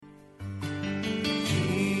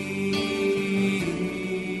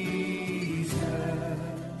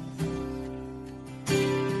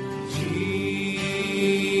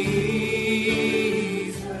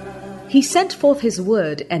He sent forth his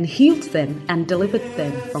word and healed them and delivered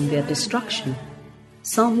them from their destruction.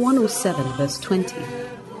 Psalm 107 verse 20.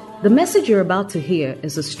 The message you're about to hear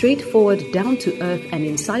is a straightforward, down-to-earth and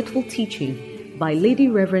insightful teaching by Lady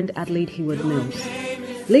Reverend Adelaide Heward Mills.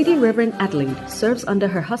 Lady Reverend Adelaide serves under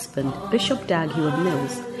her husband, Bishop Dag Heward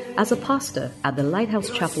Mills, as a pastor at the Lighthouse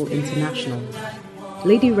Chapel International.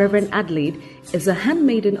 Lady Reverend Adelaide is a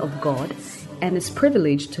handmaiden of God and is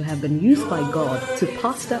privileged to have been used by God to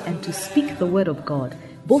pastor and to speak the word of God,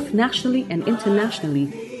 both nationally and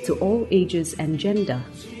internationally, to all ages and gender.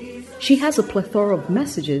 She has a plethora of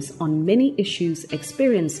messages on many issues,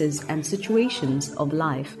 experiences, and situations of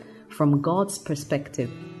life from God's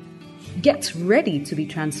perspective. Get ready to be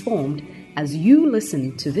transformed as you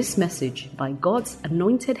listen to this message by God's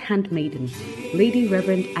anointed handmaiden, Lady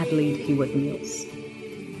Reverend Adelaide Heward Mills.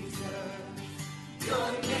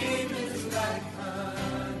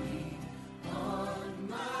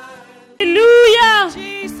 Alléluia!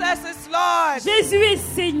 Jesus is Lord. Jésus est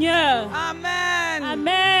Seigneur. Amen.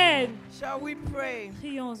 Amen. Shall we pray?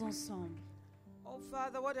 Prions ensemble. Oh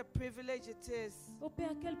Father, what a privilege it is Oh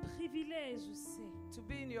Père, quel privilège c'est to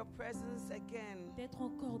be in your presence again. d'être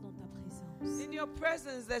encore dans ta présence. In your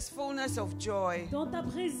presence, there's fullness of joy. Dans ta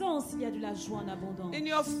présence, il y a de la joie en abondance. In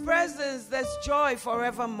your presence, there's joy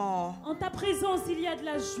forevermore. En ta présence, il y a de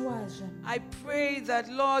la joie à jamais. I pray that,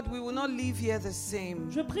 Lord, we will not leave here the same.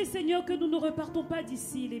 Je prie, Seigneur, que nous ne repartons pas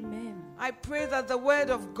d'ici les mêmes. I pray that the word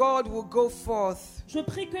of God will go forth Je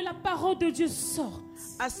prie que la parole de Dieu sorte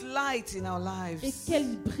as light in our et lives.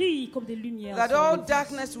 qu'elle brille comme des lumières. That sur all nos vies.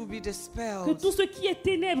 darkness will be Que dispelled. tout ce qui est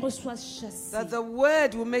ténèbres soit chassé. That the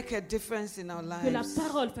word will make a difference in our Que la lives.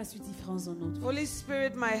 parole fasse une différence dans notre vie. Holy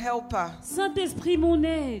Spirit, my helper, Saint-Esprit, mon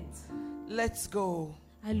aide. let's go.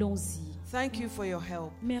 Allons-y. Thank you for your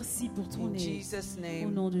help. Merci pour ton In aide. Jesus' Au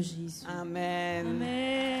name. nom de Jésus. Amen.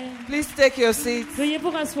 Amen. Please take your seats. Veuillez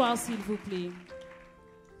vous rasseoir, s'il vous plaît.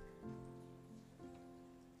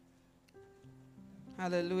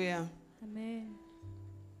 Hallelujah. Amen.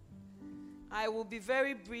 I will be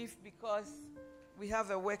very brief because we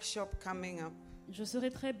have a workshop coming up. Je serai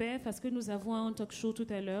très bref parce que nous avons un talk show tout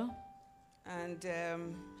à l'heure. And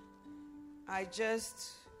I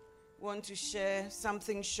just want to share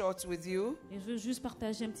something short with you. Et je veux juste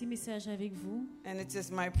partager un petit message avec vous. And it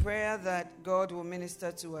is my prayer that God will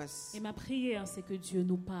minister to us. Et ma prière, c'est que Dieu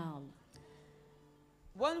nous parle.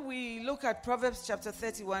 When we look at Proverbs chapter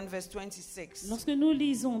 31, verse 26, Lorsque nous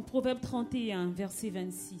lisons Proverbe 31, verset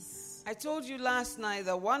 26, I told you last night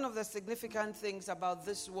that one of the significant things about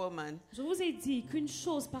this woman je vous ai dit qu'une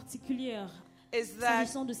chose particulière is that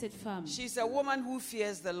s'agissant de cette femme, she's a woman who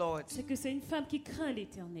fears the Lord. c'est que c'est une femme qui craint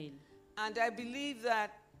l'Éternel. And I believe that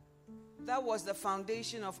that was the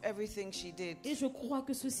foundation of everything she did. Et je crois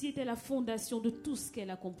que ceci était la fondation de tout ce qu'elle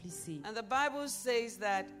accomplissait. And the Bible says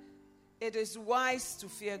that it is wise to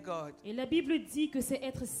fear God. Et la Bible dit que c'est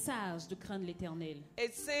être sage de craindre l'Éternel.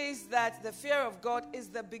 It says that the fear of God is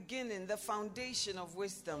the beginning, the foundation of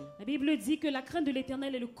wisdom. La Bible dit que la crainte de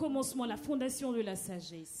l'Éternel est le commencement, la fondation de la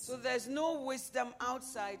sagesse. So there's no wisdom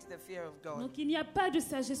outside the fear of God. Donc il n'y a pas de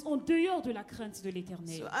sagesse en dehors de la crainte de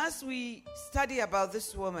l'Éternel. So as we study about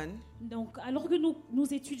this woman, Donc alors que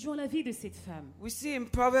nous étudions la vie de cette femme, we see in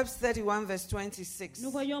Proverbs 31 verse 26,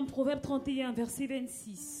 nous voyons en Proverbe 31, verset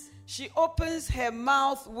 26. she opens her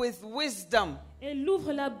mouth with wisdom, Elle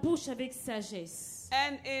ouvre la bouche avec sagesse.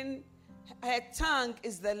 and in her tongue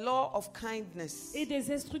is the law of kindness. Et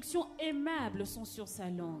des instructions aimables sont sur sa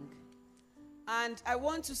langue. And I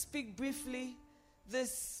want to speak briefly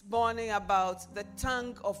this morning about the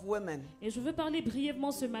tongue of women. Et je veux parler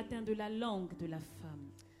brièvement ce matin de la langue de la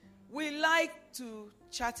femme. We like to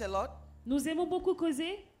chat a lot, Nous aimons beaucoup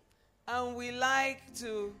causer and we like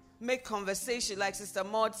to make conversation, like Sister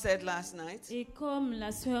Maud said last night. et comme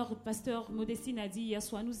la sœur pasteur Modestine a dit hier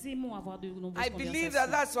soir, nous aimons avoir de nombreuses I believe that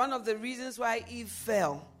conversations. that's one of the reasons why Eve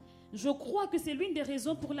fell, Je crois que c'est l'une des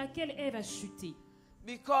raisons pour laquelle Ève a chuté.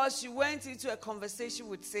 because she went into a conversation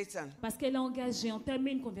with Satan, Parce qu'elle a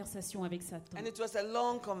entamé une conversation avec Satan. and it was a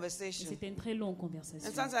long Et conversation. c'était une très longue conversation.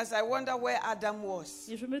 And sometimes I wonder where Adam was.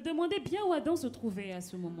 Et je me demandais bien où Adam se trouvait à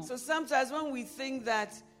ce moment. So sometimes when we think that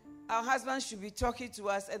our husbands should be talking to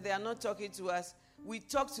us and they are not talking to us, we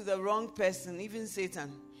talk to the wrong person, even Satan.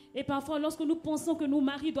 Et parfois, lorsque nous pensons que nos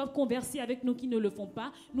maris doivent converser avec nous qui ne le font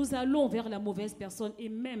pas, nous allons vers la mauvaise personne et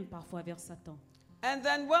même parfois vers Satan. And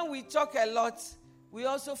then when we talk a lot, we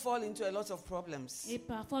also fall into a lot of problems. Et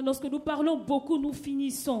parfois, lorsque nous parlons beaucoup, nous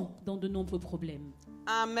finissons dans de nombreux problèmes.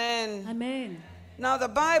 Amen. Amen. Now the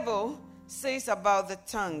Bible says about the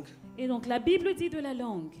tongue Et donc, la Bible dit de la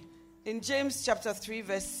langue In James chapter 3,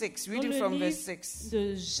 verse 6, Dans reading le from verse livre 6.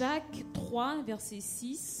 de Jacques 3, verset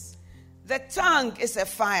 6, The tongue is a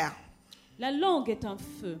fire, la langue est un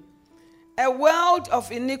feu, a world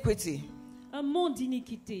of iniquity. un monde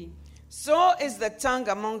d'iniquité. So is the tongue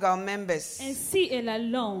among our members. Ainsi est la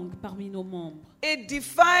langue parmi nos membres. It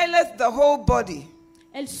defileth the whole body,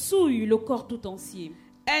 Elle souille le corps tout entier.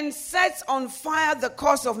 and sets on fire the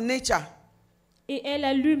course of nature, Et elle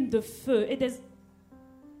allume de feu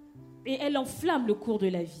et elle enflamme le cours de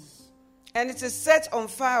la vie, and it is set on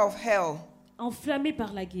fire of hell. enflammée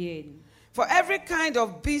par la guéenne. For every kind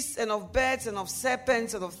of beast and of birds and of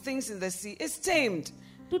serpents and of things in the sea is tamed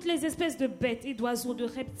Toutes les espèces de bêtes et d'oiseaux, de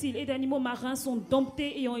reptiles et d'animaux marins sont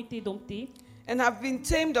domptés et ont été domptés and have been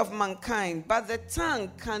tamed of mankind, but the tongue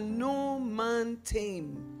can no man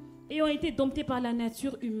tame. et ont été domptés par la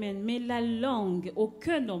nature humaine. Mais la langue,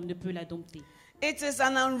 aucun homme ne peut la dompter. It is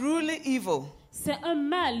an unruly evil, C'est un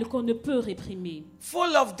mal qu'on ne peut réprimer.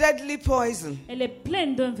 full of deadly poison. Elle est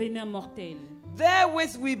pleine d'un venin mortel.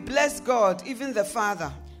 Therewith we bless God, even the Father,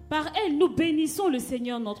 Par elle, nous bénissons le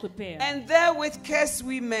Seigneur notre Père. and therewith curse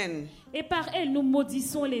we men, Et par elle, nous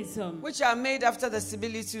maudissons les hommes, which are made after the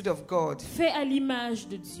similitude of God. faits à l'image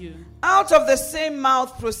de Dieu. Out of the same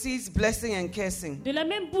mouth proceeds blessing and cursing. De la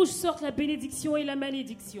même bouche sortent la bénédiction et la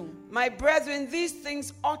malédiction. My brethren, these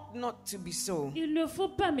things ought not to be so. Il ne faut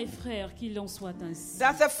pas, mes frères, qu'il en soit ainsi.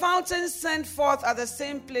 That the fountain send forth at the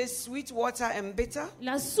same place sweet water and bitter?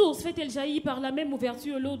 La source fait-elle jaillir par la même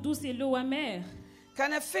ouverture l'eau douce et l'eau amère?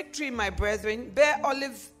 Can a fig tree, my brethren, bear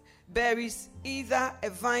olive berries, either a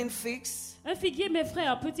vine figs? Un figuier, mes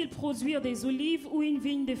frères, peut-il produire des olives ou une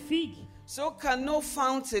vigne de figues? So can no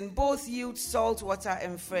fountain both yield salt water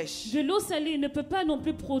and fresh. De l'eau salée ne peut pas non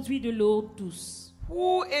plus produire de l'eau douce.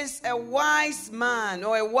 Who is a wise man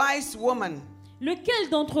or a wise woman, Lequel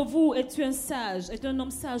d'entre vous est un sage, est un homme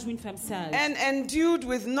sage ou une femme sage and endued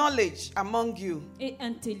with knowledge among you? et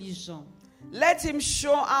intelligent? Let him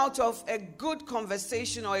show out of a good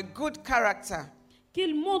conversation or a good character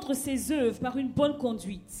Qu'il montre ses œuvres par une bonne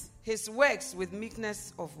conduite, his works with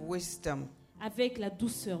meekness of wisdom. avec la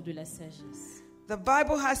douceur de la sagesse. The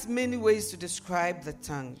Bible has many ways to describe the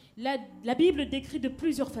tongue. La Bible décrit de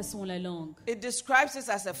plusieurs façons la langue. It describes it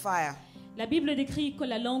as a fire. La Bible décrit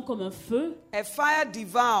la langue comme un feu. A fire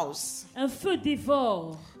devours. Un feu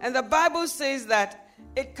dévore. And the Bible says that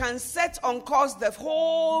it can set on course the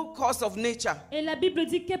whole course of nature. Et la Bible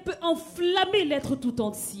dit qu'elle peut enflammer l'être tout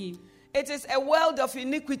entier. It is a world of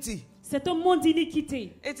iniquity. C'est un monde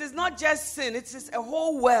d'iniquité. It is not just sin, it is a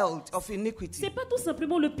whole world of iniquity. C'est pas tout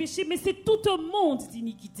simplement le péché, mais c'est tout un monde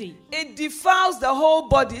d'iniquité. It defiles the whole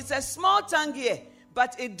body. It's a small tongue here, but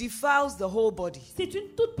it defiles the whole body. C'est une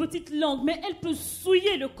toute petite langue, mais elle peut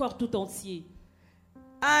souiller le corps tout entier.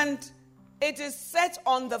 And it is set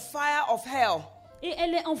on the fire of hell. Et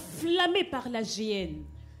elle est enflammée par la géhenne.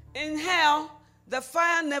 In hell, the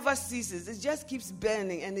fire never ceases. It just keeps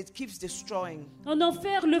burning and it keeps destroying. En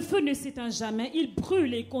enfer, le feu ne s'éteint jamais. Il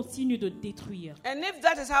brûle et continue de détruire. And if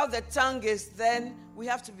that is how the tongue is, then we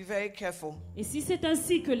have to be very careful. Et si c'est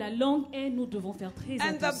ainsi que la langue est, nous devons faire très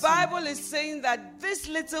And the attention. Bible is saying that this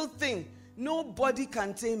little thing, nobody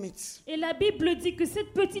can tame it. Et la Bible dit que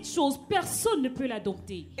cette petite chose, personne ne peut la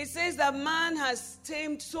dompter. It says that man has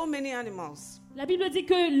tamed so many animals. La Bible dit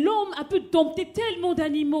que l'homme a pu dompter tellement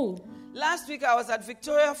d'animaux. Last week I was at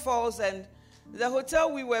Victoria Falls, and the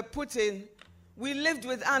hotel we were put in, we lived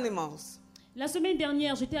with animals. La semaine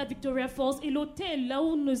dernière, j'étais à Victoria Falls et l'hôtel là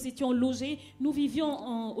où nous étions logés, nous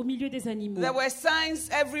vivions au milieu des animaux. There were signs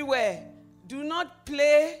everywhere. Do not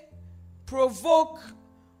play, provoke,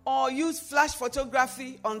 or use flash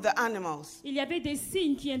photography on the animals. Il y avait des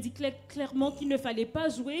signes qui indiquaient clairement qu'il ne fallait pas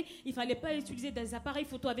jouer, il ne fallait pas utiliser des appareils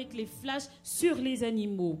photo avec les flashs sur les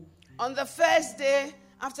animaux. On the first day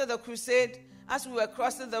after the crusade, as we were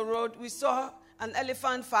crossing the road, we saw an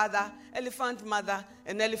elephant father, elephant mother,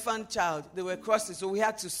 and elephant child. They were crossing, so we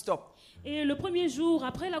had to stop. Et le premier jour,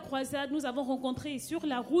 après la croisade, nous avons rencontré sur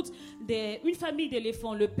la route une famille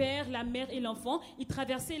d'éléphants, le père, la mère et l'enfant. Ils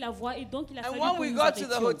traversaient la voie et donc il a And fallu when que we nous got to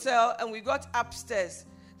the arrêtions. hotel and we got upstairs,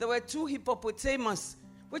 there were 2 hippopotamus,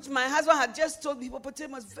 which my husband had just told me,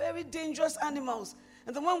 hippopotamus, very dangerous animals.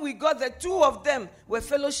 And then when we got there, 2 of them were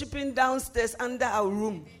fellowshipping downstairs under our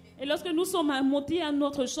room. Et lorsque nous sommes montés à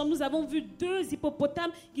notre chambre, nous avons vu 2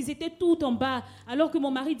 hippopotames qui étaient tout en bas, alors que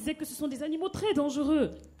mon mari disait que ce sont des animaux très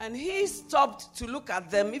dangereux. And he stopped to look at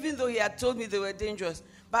them, even though he had told me they were dangerous.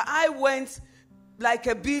 But I went like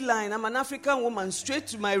a beeline. I'm an African woman, straight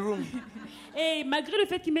to my room. Et malgré le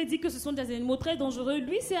fait qu'il m'ait dit que ce sont des animaux très dangereux,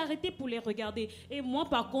 lui s'est arrêté pour les regarder. Et moi,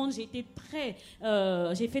 par contre,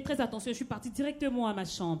 j'ai fait très attention. Je suis partie directement à ma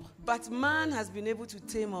chambre. But man has been able to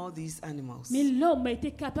tame all these animals. Mais l'homme a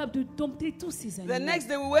été capable de dompter tous ces animaux. The next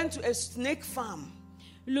day we went to a snake farm.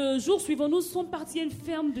 Le jour suivant, nous sommes partis à une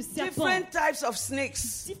ferme de serpents. Different types of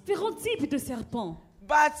snakes. Différents types de serpents.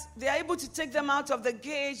 But they are able to take them out of the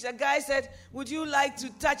cage. The guy said, would you like to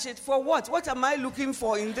touch it? For what? What am I looking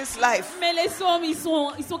for in this life? Mais les hommes, ils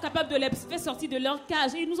sont capables de les faire sortir de leur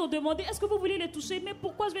cage. Et ils nous ont demandé, est-ce que vous voulez les toucher? Mais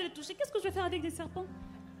pourquoi je vais les toucher? Qu'est-ce que je vais faire avec des serpents?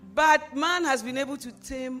 But man has been able to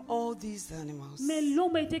tame all these animals. Mais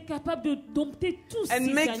l'homme a été capable de dompter tous ces And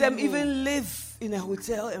animaux. make them even live in a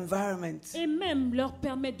hotel environment. Et même leur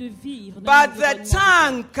permettre de vivre dans But the l'environnement.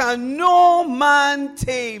 tongue can no man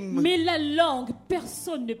tame. Mais la langue,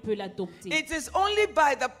 personne ne peut la dompter. It is only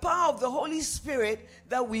by the power of the Holy Spirit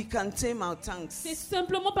that we can tame our tongues. C'est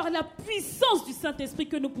simplement par la puissance du Saint-Esprit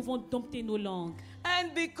que nous pouvons dompter nos langues. And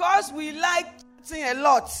because we like a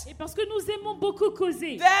lot, Et parce que nous aimons beaucoup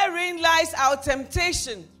causer, therein lies our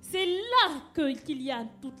temptation. c'est là qu'il y a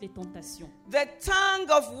toutes les tentations. The tongue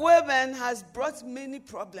of women has brought many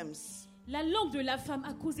problems, La langue de la femme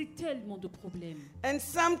a causé tellement de problèmes. and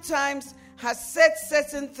sometimes has set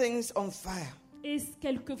certain things on fire. Et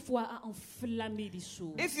quelquefois a enflammé des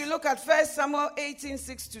choses. If you look at 1 Samuel 18,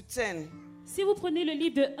 6 to 10, Si vous prenez le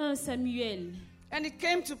livre de 1 Samuel, and it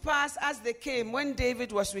came to pass as they came, when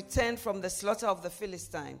David was returned from the slaughter of the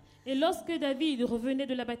Philistine, et lorsque David revenait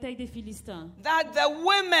de la bataille des Philistins, that the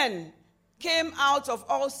women came out of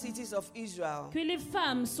all cities of Israel. que les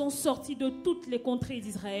femmes sont sorties de toutes les contrées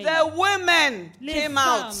d'Israël. The women Les came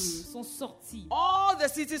femmes out, sont sorties all the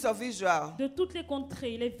cities of Israel, de toutes les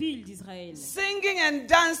contrées, les villes d'Israël, singing and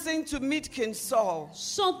dancing to meet King Saul.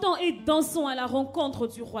 chantant et dansant à la rencontre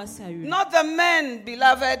du roi Saül. Not the men,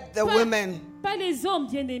 beloved, the women, Pas les hommes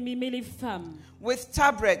bien-aimés, mais les femmes, with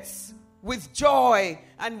tabrets, with joy,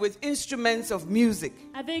 and with instruments of music.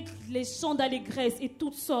 avec les chants d'allégresse et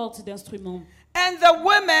toutes sortes d'instruments. And the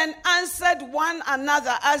women answered one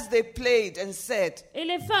another as they played and said, Et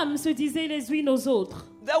les femmes se disaient les unes aux autres.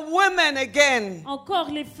 the women again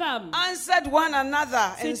Encore les femmes answered one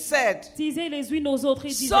another and said, disaient les unes aux autres et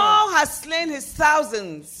disaient, Saul has slain his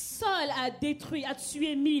thousands, Saul a détruit, a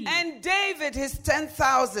tué 1000. and David his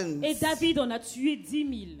 10,000. Et David en a tué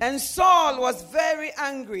 10 000. And Saul was very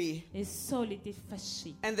angry, Et Saul était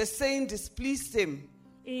fâché. and the saying displeased him.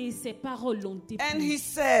 Et ses paroles l'ont And he déplu.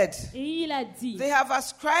 said, Et il a dit, they have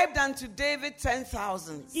ascribed unto David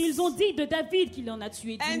 10,000, ils ont dit de David qu'il en a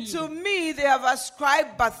tué and 10 to 000. me they have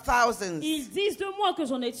ascribed but thousands. Ils disent de moi que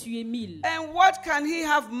j'en ai tué 1000. And what can he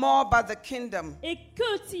have more but the kingdom? Et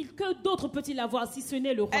que d'autre peut-il avoir si ce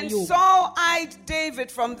n'est le And royaume? Saul eyed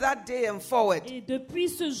David from that day and forward. Et depuis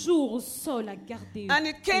ce jour, Saul a gardé. And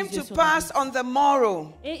it came les yeux to sur pass David. on the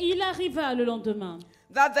morrow Et il arriva le lendemain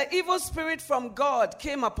that the evil spirit from God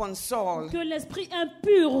came upon Saul, que l'esprit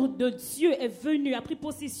impur de Dieu est venu, a pris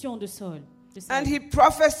possession de Saul. and he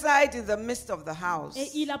prophesied in the midst of the house. Et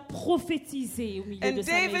il a prophétisé au milieu de And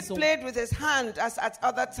sa David maison. played with his hand as at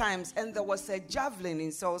other times, and there was a javelin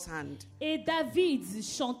in Saul's hand. Et David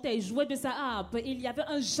chantait, jouait de sa harpe. Et il y avait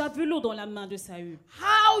un javelot dans la main de Saül.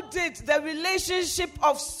 How did the relationship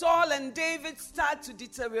of Saul and David start to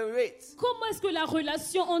deteriorate? Comment est-ce que la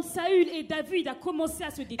relation entre Saül et David a commencé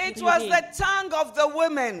à se It was détériorer? the tongue of the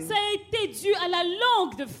women. Ça a été dû à la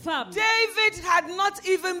langue de femme. David had not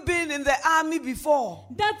even been in the army before.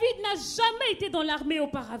 David n'a jamais été dans l'armée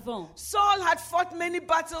auparavant. Saul had fought many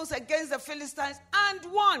battles against the Philistines and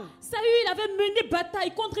won. Saül avait mené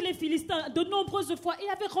bataille contre les Philistins de nombreuses fois. Il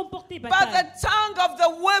avait remporté But bataille. the tongue of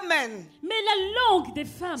the women Mais la langue des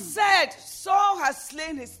femmes said, Saul has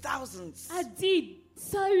slain his thousands. a dit,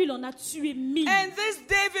 Saül en a tué 1000. And this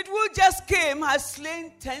David who just came has slain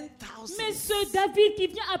 10,000. Mais ce David qui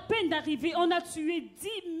vient à peine d'arriver en a tué 10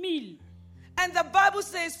 000. And the Bible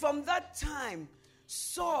says from that time,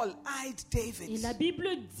 Saul eyed Et David. la Bible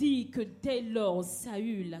dit que dès lors,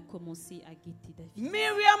 Saül a commencé à guetter David.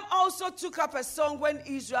 Miriam also took up a song when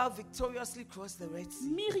Israel victoriously crossed the Red Sea.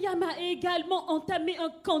 Myriam a également entamé un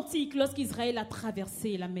cantique lorsqu'Israël a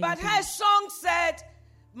traversé la mer. But her song said,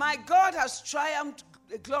 my God has triumphed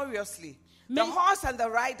gloriously. The Mais- horse and the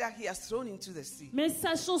rider he has thrown into the sea. Mais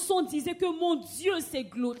sa chanson disait que mon Dieu s'est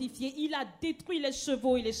glorifié. Il a détruit les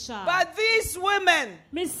chevaux et les chars. But these women,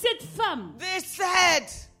 Mais cette femme, they said,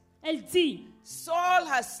 elle dit, Saul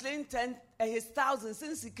has slain his thousands.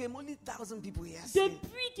 Since he came, only 1,000 people he has slain.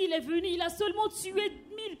 depuis qu'il est venu, il a seulement tué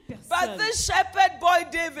 1000 But personnes. this shepherd boy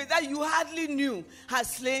David that you hardly knew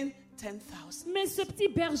has slain 10,000. Mais ce petit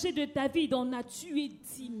berger de David en a tué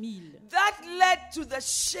 10 000. That led to the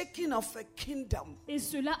shaking of a kingdom. Et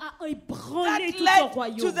cela a That ébranlé tout son led to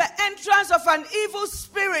royaume. the entrance of an evil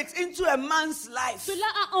spirit into a man's life. Cela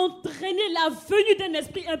a entraîné la venue d'un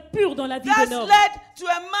esprit impur dans la vie That d'un homme. led to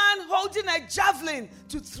a man holding a javelin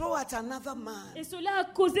to throw at another man. Et cela a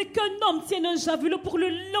causé qu'un homme tienne un javelot pour le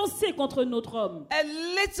lancer contre un autre homme. A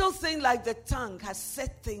little thing like the tongue has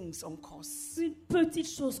set things on course. Une petite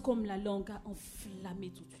chose comme la langue a enflammé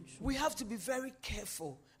toute une chose. We have to be very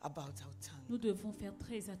careful about our tongue. Nous devons faire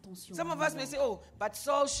très attention. Some à of nos us may langues. say, oh, but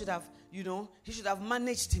Saul should have, he should have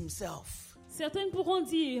managed himself. Certains pourront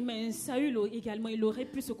dire, mais Saül également, il aurait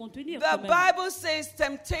pu se contenir. The quand même. Bible says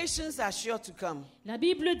temptations are sure to come, La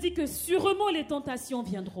Bible dit que sûrement les tentations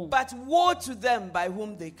viendront. but woe to them by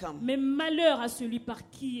whom they come. Mais malheur à celui par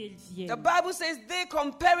qui elles The viennent. Bible says they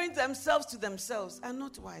comparing themselves to themselves are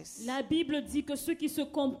not wise. La Bible dit que ceux qui se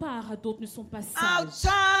comparent à d'autres ne sont pas Our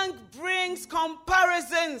sages. tongue brings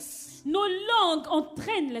comparisons. Nos langues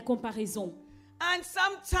entraînent les comparaisons. And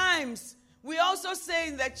sometimes we also say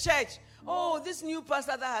in the church, oh, this new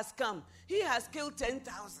pastor that has come, he has killed 10,000.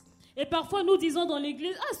 Et parfois nous disons dans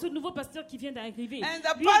l'église, ah, ce nouveau pasteur qui vient d'arriver. And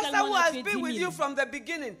the lui pastor également who en a has tué been 10 with 000. you from the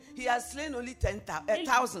beginning, he has slain only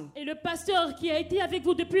 10,000. Et le pasteur qui a été avec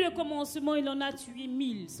vous depuis le commencement, il en a tué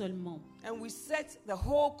 1000 seulement. And we set the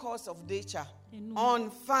whole course of nature Et nous, on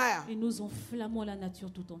fire. et nous enflammons la nature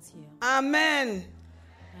tout entière. Amen. Amen.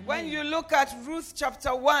 When you look at Ruth chapter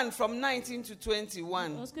 1 from 19 to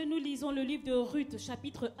 21, Lorsque nous lisons le livre de Ruth,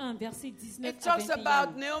 chapitre 1, verset 19 it à talks 21,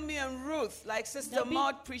 about Naomi and Ruth, like Sister La Bible-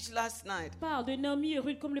 Maud preached last night. parle de Naomi et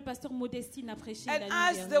Ruth comme le pasteur Modestine a prêché la And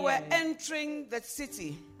nuit as they were dernière. entering the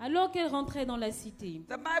city, Alors qu'elle rentrait dans la cité,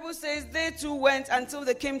 the Bible says they too went until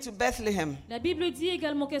they came to Bethlehem. la Bible dit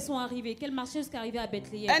également qu'elles sont arrivées, qu'elles marchaient jusqu'à arriver à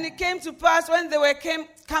Bethléem. And it came to pass when they were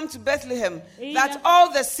come to Bethlehem Et that il a- all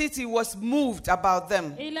the city was moved about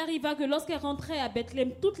them. Et il arriva que lorsqu'elles rentraient à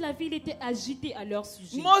Bethléem, toute la ville était agitée à leur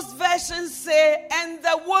sujet. Most versions say, and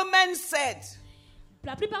the woman said,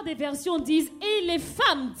 La plupart des versions disent, et les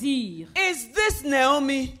femmes dirent, is this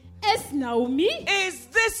Naomi? est-ce Naomi? Is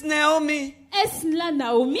this Naomi? Est-ce la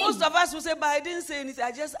Naomi? Most of us will say, but I didn't say anything.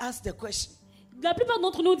 I just asked the question. La plupart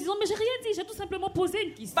d'entre nous disons, mais j'ai rien dit, j'ai tout simplement posé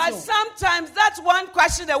une question. But sometimes that's one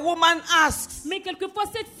question a woman asks. Mais quelquefois,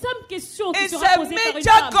 cette simple question qui It's sera a posée par une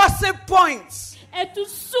major femme gossip point. est une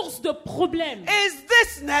source de problème. Is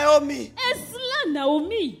this Naomi? Est-ce la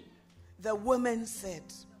Naomi? The woman said.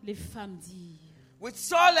 Les femmes dirent. With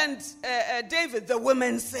Saul and David, the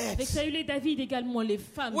women said. Avec Saül et David également, les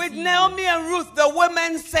femmes With dirent. Naomi and Ruth, the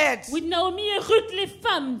women said. With Naomi et Ruth, les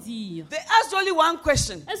femmes dirent. They asked only one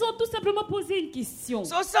question. Elles ont tout simplement posé une question.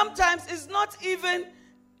 So sometimes it's not even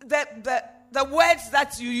the words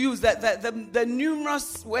that you use, the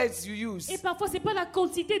numerous words you use, Et parfois, ce n'est pas la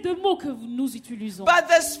quantité de mots que nous utilisons, but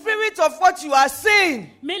the spirit of what you are saying.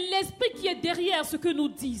 mais l'esprit qui est derrière ce que nous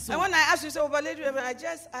disons. And when I ask you, say, oh, but Lady Reverend, I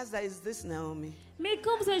just asked that, is this Naomi? Mais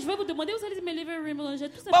quand je vais vous demander, vous allez dire, mais les Raymond, j'ai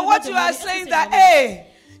tout But simplement what you are demandé, est-ce que saying c'est that, Naomi? hey,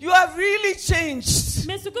 you have really changed.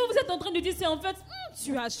 Mais ce que vous êtes en train de dire, c'est en fait,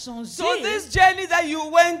 tu as changé. So this journey that you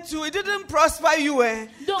went to, it didn't prosper you, eh?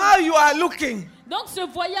 Donc- How you are looking. Donc ce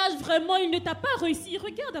voyage, vraiment, il ne t'a pas réussi.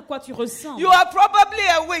 Regarde à quoi tu ressembles. You are probably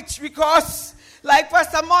a witch because, like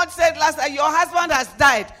Pastor Maud said last night, your husband has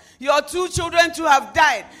died. Your 2 children too have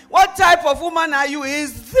died. What type of woman are you?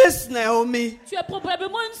 Is this Naomi? Tu es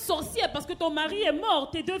probablement une sorcière parce que ton mari est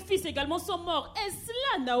mort. Tes 2 fils également sont morts. Est-ce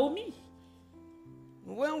là, Naomi?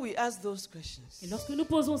 When we ask those questions, Et lorsque nous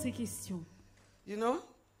posons ces questions, you know,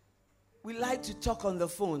 we like to talk on the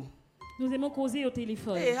phone. nous aimons causer au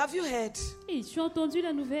téléphone. Hey, have you heard? Hey, tu as entendu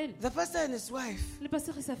la nouvelle? The pastor and his wife, Le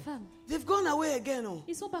pasteur et sa femme, they've gone away again. Oh.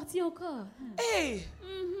 ils sont partis encore. Hey.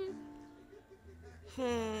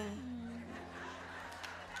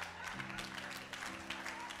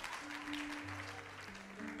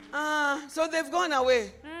 So they've gone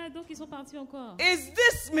away. Ah, donc ils sont partis encore. Is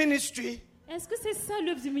this ministry? Est-ce que c'est ça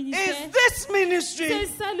l'œuvre du Is ministère? this ministry? C'est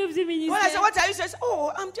ça l'œuvre du When I say, ministère. what are you saying?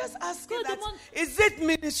 Oh, I'm just asking Quand that. demande- Is it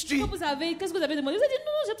ministry? Qu'est-ce que vous avez demandé? Vous avez dit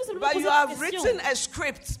non, j'ai tout simplement But posé you une have question. written a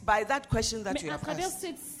script by that question that Mais you à have travers asked.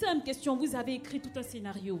 cette simple question, vous avez écrit tout un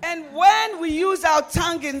scénario. And when we use our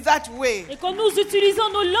tongue in that way, Et quand nous utilisons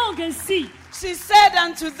nos langues ainsi, she said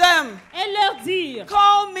unto them, elles leur dirent,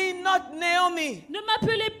 call me not Naomi, ne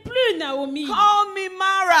m'appelez plus Naomi, call me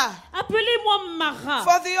Mara, appelez-moi Mara,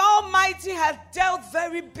 for the Almighty hath dealt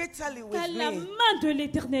very bitterly car with la me. main de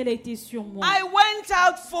l'Éternel a été sur moi. I went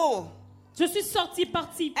out full, Je suis sortie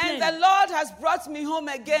partie and pleine. the Lord has brought me home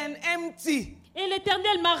again empty. Et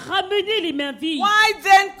l'Éternel m'a ramené les mains vides. Why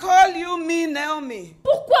then call you me Naomi?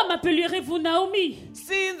 Pourquoi m'appellerez-vous Naomi?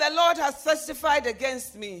 Seeing the Lord has testified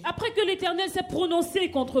against me, Après que l'Éternel s'est prononcé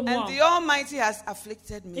contre moi and the Almighty has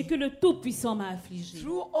afflicted et me. que le Tout-Puissant m'a affligé.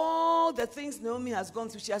 Through all the things Naomi has gone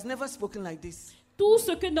through, she has never spoken like this. Tout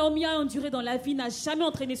ce que Naomi a enduré dans la vie n'a jamais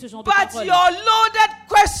entraîné ce genre de But parole. your loaded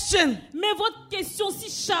question Mais votre question si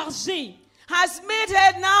chargée has made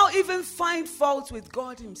her now even find fault with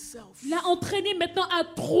God himself. l'a entraîné maintenant à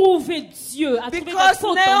trouver Dieu, à trouver la Because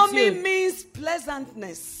faute en Naomi Dieu. means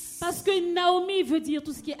pleasantness. Parce que Naomi veut dire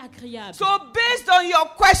tout ce qui est agréable. So based on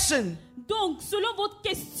your question, Donc, selon votre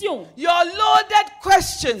question, your loaded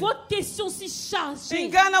question, votre question si in chargée,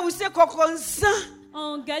 Ghana we say kokonsa.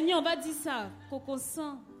 en gagnant, on va dire ça,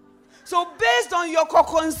 coconsan. So based on your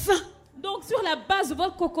kokonsa, Donc, sur la base de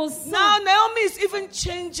votre coconsan, now Naomi is even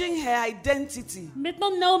changing her identity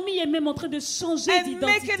maintenant Naomi est même en train de changer and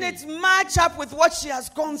making d'identité. it match up with what she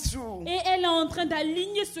has gone through. Et elle est en train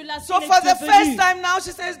d'aligner cela sur So les for the first devenus. time now,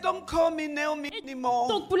 she says, "Don't call me Naomi anymore.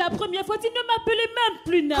 Donc, pour la première fois, dit ne m'appelez même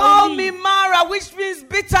plus Call Naomi. me Mara," which means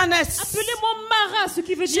bitterness. Appelez-moi Mara, ce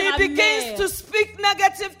qui veut She dire begins amère. to speak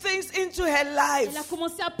negative things into her life. Elle a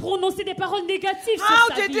commencé à prononcer des paroles négatives How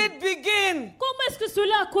sur sa did vie. it begin? Comment est-ce que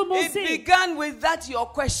cela a It commencé? began with that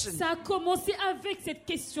your question. Ça a commencé avec cette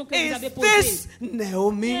question que vous Is avez posée. this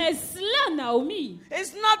Naomi? Est-ce là Naomi?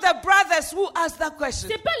 It's not the brothers who asked that question.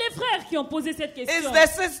 C'est pas les frères qui ont posé cette It's question. the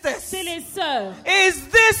sisters. C'est les sœurs. Is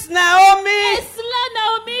this Naomi? Est-ce là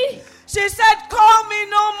Naomi? She said, "Call me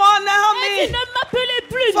no more Elle dit Naomi, ne m'appelez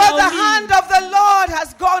plus for the Naomi. hand of the Lord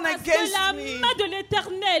has gone Parce que against la me. main de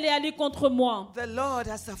l'Éternel est allée contre moi. The Lord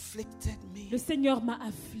has afflicted Le me." Seigneur m'a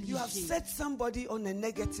You have affligé. set somebody on a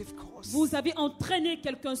negative course. Vous avez entraîné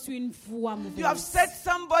quelqu'un sur une voie You have mauvaise. set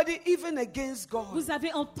somebody even against God. Vous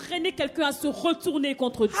avez entraîné quelqu'un à se retourner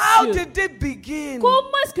contre How Dieu. did it begin?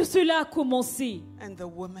 Comment est-ce que cela a commencé? And the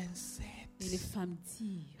woman Et les said, femmes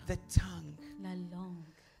dirent, "The tongue, la langue,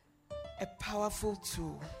 a powerful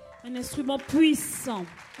tool." un instrument puissant.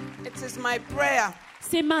 It is my prayer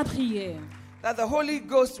C'est ma prière. that the Holy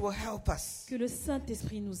Ghost will help us Que le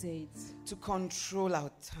Saint-Esprit nous aide to control our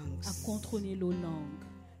à tongues. contrôler nos langues.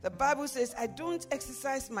 The Bible says, "I don't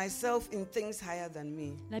exercise myself in things higher than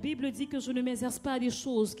me." La Bible dit que je ne m'exerce pas à des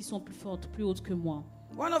choses qui sont plus fortes, plus hautes que moi.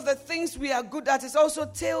 One of the things we are good at is also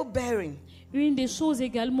tale bearing. Une des choses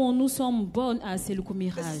également où nous sommes bonnes à, c'est le This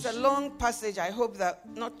commérage. is a long passage. I hope that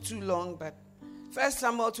not too long, but 1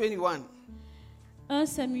 Samuel 21, 1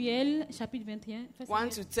 Samuel, chapitre 21. 1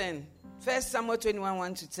 to 10. 1 Samuel 21,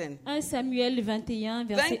 1 to 10. 1 Samuel 21,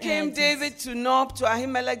 Then verset 1 à came 10. David to Nob to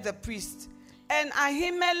Ahimelech the priest. And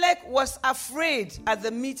Ahimelech was afraid at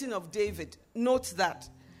the meeting of David. Note that.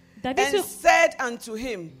 David And se, said unto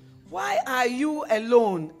him, "Why are you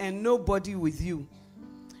alone and nobody with you?"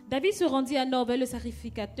 David se rendit à Nob, le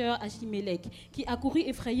sacrificateur Achimélec, qui accourut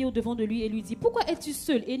effrayé au devant de lui et lui dit, pourquoi es-tu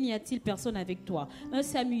seul et n'y a-t-il personne avec toi? 1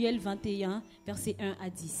 Samuel 21, verset 1 à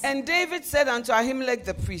 10. And David said unto Ahimelech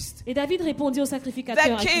the priest, Et David répondit au sacrificateur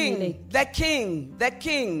The Achimélec,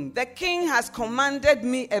 the king has commanded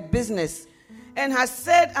me a business and has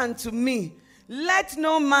said unto me, let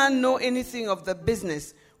no man know anything of the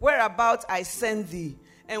business whereabout I send thee,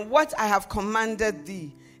 and what I have commanded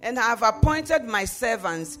thee, and I have appointed my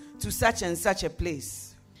servants to such and such a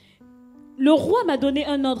place. Le roi m'a donné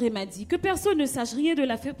un ordre et m'a dit que personne ne sache rien de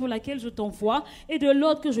l'affaire pour laquelle je t'envoie et de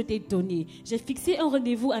l'ordre que je t'ai donné. J'ai fixé un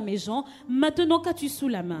rendez-vous à mes gens. Maintenant, qu'as-tu sous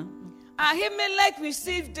la main? Ahimelech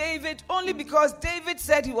received David only because David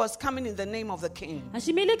said he was coming in the name of the king.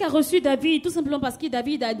 Achimélec a reçu David tout simplement parce que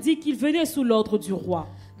David a dit qu'il venait sous l'ordre du roi.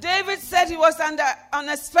 David said he was on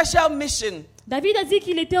a special mission. David a dit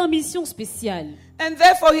qu'il était en mission spéciale. And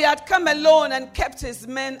therefore he had come alone and kept his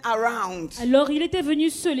men around. Alors il était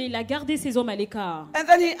venu seul et il a gardé ses hommes à l'écart. And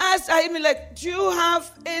then he asked Ahimelech, do you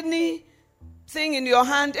have anything in your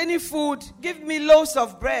hand, any food? Give me loaves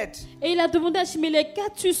of bread. Et il a demandé à Achimélec,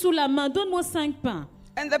 qu'as-tu sous la main? Donne-moi 5 pains.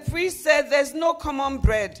 And the priest said, there's no common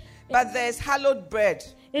bread, but there's hallowed bread.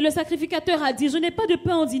 Et le sacrificateur a dit, je n'ai pas de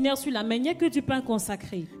pain ordinaire sur la main, il n'y a que du pain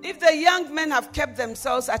consacré. If the young men have kept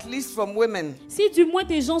themselves at least from women. Si du moins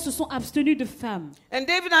tes gens se sont abstenus de femmes. And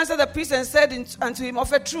David answered the priest and said unto him,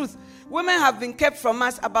 of a truth, women have been kept from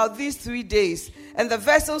us about these 3 days, and the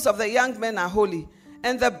vessels of the young men are holy,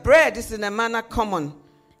 and the bread is in a manner common.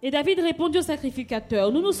 Et David répondit au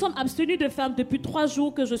sacrificateur, nous nous sommes abstenus de femmes depuis 3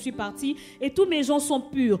 jours que je suis parti, et tous mes gens sont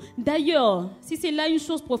purs. D'ailleurs, si c'est là une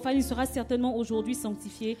chose profane, il sera certainement aujourd'hui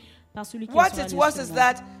sanctifié par celui qui en What sera it was is l'instrument.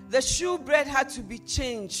 that the shewbread had to be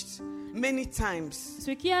changed many times.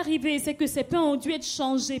 Ce qui est arrivé, c'est que ces pains ont dû être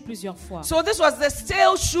changés plusieurs fois. So this was the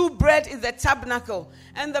stale shoe bread in the tabernacle.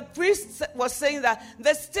 And the priest was saying that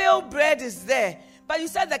the stale bread is there. But you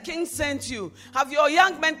said the king sent you. Have your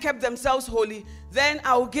young men kept themselves holy? Then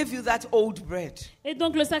I will give you that old bread. Et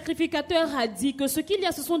donc le sacrificateur a dit que ce qu'il y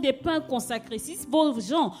a, ce sont des pains consacrés. Si vos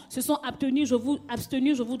gens se sont abstenus,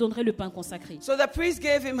 je vous donnerai le pain consacré. So the priest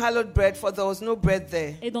gave him hallowed bread, for there was no bread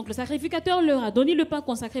there. Et donc le sacrificateur leur a donné le pain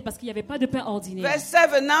consacré parce qu'il n'y avait pas de pain ordinaire. Verse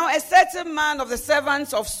 7, now a certain man of the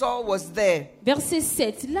servants of Saul was there. Verset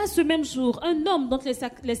 7, là ce même jour, un homme dont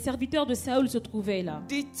les serviteurs de Saül se trouvaient là,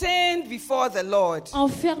 Detained before the Lord.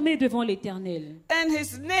 enfermé devant l'Éternel. And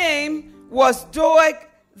his name was Doeg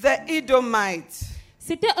the Edomite.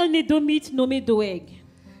 C'était un Édomite nommé Doeg.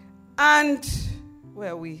 And,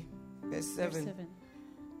 where are we? Verse 7. Verse 7.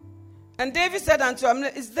 And David said unto him,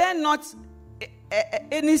 is there not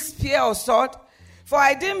any spear or sword? For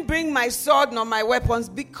I didn't bring my sword nor my weapons,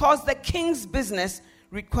 because the king's business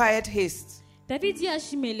required haste. David dit à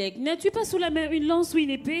Achimélec, n'as-tu pas sous la main une lance ou une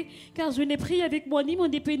épée? Car je n'ai pris avec moi ni mon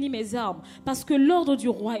épée ni mes armes, parce que l'ordre du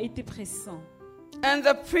roi était pressant. And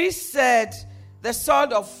the priest said, the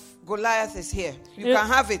sword of Goliath is here. You can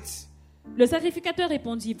have it. Le sacrificateur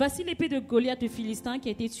répondit, voici l'épée de Goliath le Philistin qui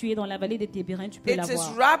a été tué dans la vallée des Tébérins, tu peux It is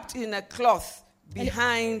l'avoir. wrapped in a cloth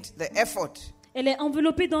behind the ephod. Elle est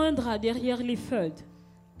enveloppée dans un drap derrière l'éphod.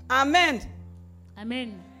 Amen.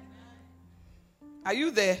 Amen. Are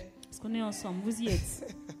you there? Est-ce qu'on est ensemble? Vous y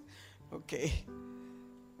êtes. Okay.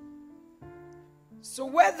 So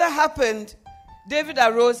when that happened, David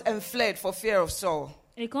arose and fled for fear of Saul.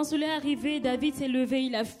 Et quand cela est arrivé, David s'est levé,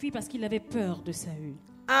 il a fui parce qu'il avait peur de Saül.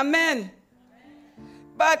 Amen.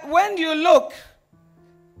 But when you look,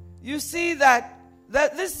 you see that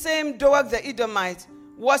this same Doeg the Edomite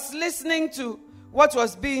was listening to what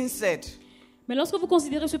was being said. Mais lorsque vous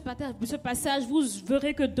considérez ce passage, vous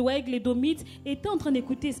verrez que Doeg l'Édomite était en train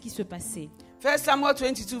d'écouter ce qui se passait. 1 Samuel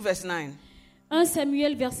 22 verse 9. 1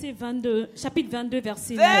 Samuel chapitre 22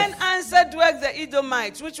 verset 9. Then answered Doeg the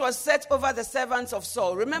Edomite, which was set over the servants of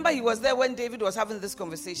Saul. Remember, he was there when David was having this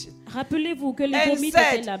conversation. Rappelez-vous que And l'Édomite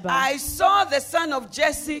était said, là-bas. I saw the son of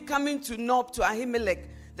Jesse coming to Nob to Ahimelech,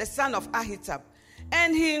 the son of Ahitub.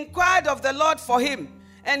 And he inquired of the Lord for him,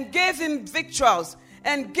 and gave him victuals,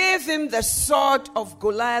 and gave him the sword of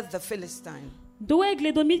Goliath the Philistine. Doeg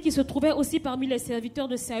l'Édomite qui se trouvait aussi parmi les serviteurs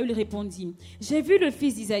de Saül répondit, j'ai vu le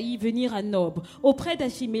fils d'Isaïe venir à Nob, auprès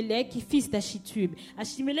d'Achimélec, fils d'Achitub.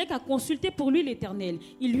 Achimélec a consulté pour lui l'Éternel.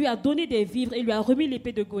 Il lui a donné des vivres et lui a remis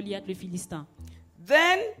l'épée de Goliath le Philistin.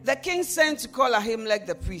 Then the king sent to call Ahimelech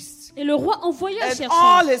the priest, Et le roi envoya and chercher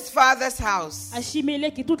all his father's house.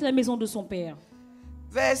 Achimélec et toute la maison de son père.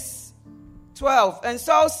 Verse 12. And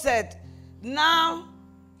Saul said,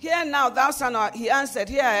 Hear now, thou son of... He answered,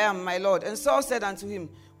 Here I am, my lord. And Saul said unto him,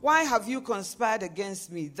 Why have you conspired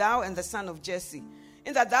against me, thou and the son of Jesse,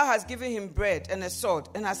 in that thou hast given him bread and a sword,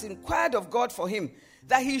 and hast inquired of God for him,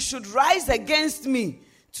 that he should rise against me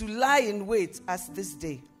to lie in wait as this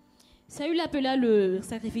day? Saül appela le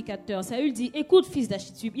sacrificateur. Saül dit, écoute, fils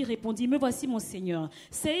d'Achitub. Il répondit, me voici mon Seigneur.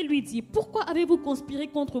 Saül lui dit, pourquoi avez-vous conspiré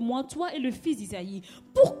contre moi, toi et le fils d'Isaïe?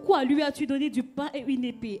 Pourquoi lui as-tu donné du pain et une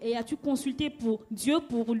épée? Et as-tu consulté pour Dieu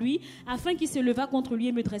pour lui, afin qu'il se levât contre lui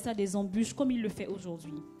et me dressa des embûches, comme il le fait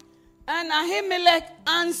aujourd'hui? And Ahimelech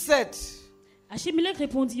answered, Achimélec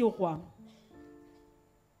répondit au roi,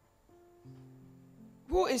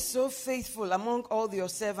 Who is so faithful among all your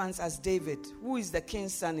servants as David, who is the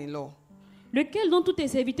king's son-in-law? lequel dans tous tes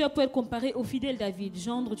serviteurs peut être comparé au fidèle David,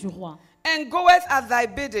 gendre du roi, And goeth at thy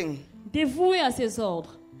bidding, dévoué à ses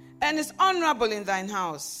ordres, and is honorable in thine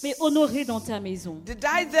house. mais honoré dans ta maison? Did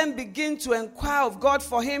I then begin to inquire of God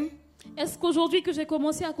for him? Est-ce qu'aujourd'hui que j'ai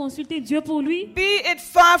commencé à consulter Dieu pour lui? Be it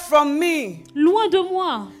far from me. Loin de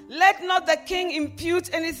moi. Let not the king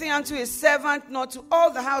impute anything unto his servant, nor to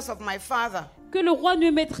all the house of my father. Que le roi ne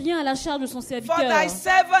mette rien à la charge de son For serviteur. thy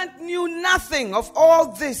servant knew nothing of all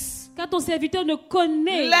this, Car ton serviteur ne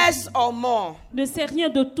connaît, less or more. ne sait rien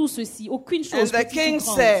de tout ceci, aucune And chose. the petite ou king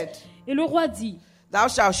grande. said, Et le roi dit, Thou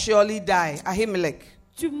shalt surely die, Ahimelech,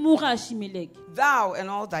 tu mourras, Achimélec, thou and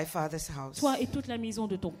all thy father's house. toi et toute la maison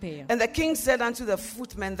de ton père. And the king said unto the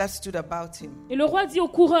footmen that stood about him, Et le roi dit aux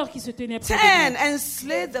coureurs qui se tenaient près de Turn lui, and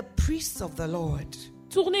slay the priests of the Lord,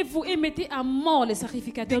 tournez-vous et mettez à mort les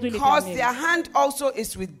sacrificateurs de because l'Éternel. their hand also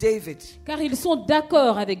is with David. Car ils sont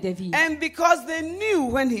d'accord avec David. And because they knew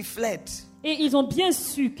when he fled, Et ils ont bien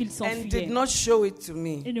su qu'ils and s'enfuyaient. did not show it to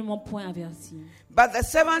me. Et ne m'ont point averti. But the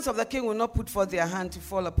servants of the king will not put forth their hand to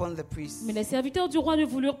fall upon the priests. Mais les serviteurs du roi ne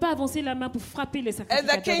voulurent pas avancer la main pour frapper les And the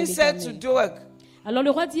sacrificateurs king de said to l'Éternel. Doeg, Alors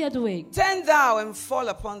le roi dit à Doeg, Turn thou and fall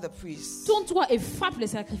upon the priests. tourne-toi et frappe les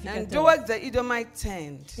And sacrificateurs. Doeg the Edomite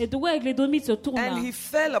turned, Et Doeg, l'Édomite, se tourna. and he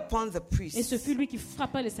fell upon the Et ce priests, fut lui qui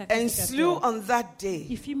frappa les and slew sacrificateurs. on that day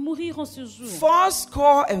Il fit mourir en ce jour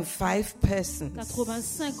 85 persons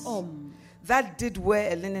 85 hommes that did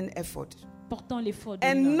wear a linen ephod. portant l'éphod de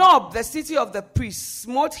And lin. Nob, the city of the priests,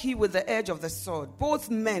 smote he with the edge of the sword, both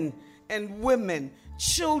men and women,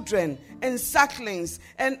 children and sucklings,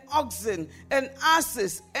 and oxen and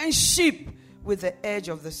asses and sheep with the edge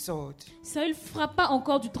of the sword. Saül frappa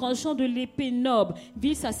encore du tranchant de l'épée Nob,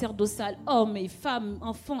 ville sacerdotale, hommes et femmes,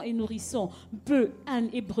 enfants et nourrissons, bœufs, ânes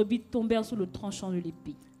et brebis tombèrent sous le tranchant de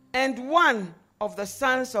l'épée. And one of the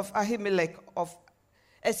sons of Ahimelech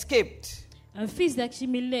escaped Un fils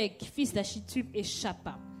d'Achimélec, fils d'Achitub,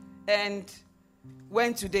 échappa and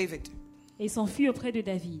went to David. et s'enfuit auprès de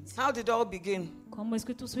David. How did it all begin? Comment est-ce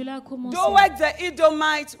que tout cela a commencé? Doeg the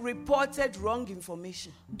Edomite reported wrong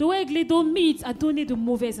information. Doeg l'Édomite a donné de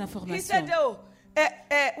mauvaises He informations. said,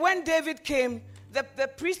 when David came, the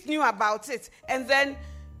priest knew about it, and then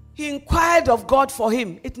he inquired of God for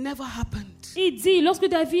him. It never happened. Il dit, lorsque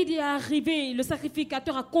David est arrivé, le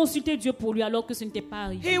sacrificateur a consulté Dieu pour lui alors que ce n'était pas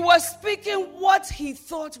arrivé. He was speaking what he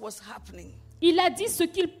thought was happening. Il a dit ce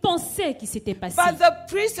qu'il pensait qui s'était passé. But the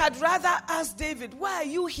priest had rather asked David, why are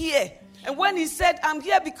you here? And when he said, I'm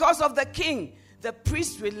here because of the king, the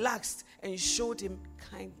priest relaxed and showed him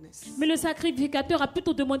kindness. Mais le sacrificateur a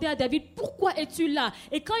plutôt demandé à David, pourquoi es-tu là?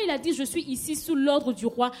 Et quand il a dit, je suis ici sous l'ordre du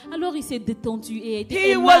roi, alors il s'est détendu et a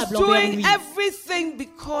été He was aimable envers doing lui. everything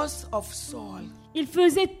because of Saul. Il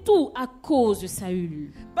faisait tout à cause de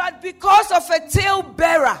Saül. But because of a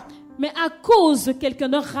talebearer, Mais à cause de quelqu'un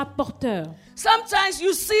d'un rapporteur, sometimes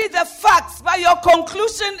you see the facts, but your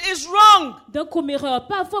conclusion is wrong. d'un comméreur,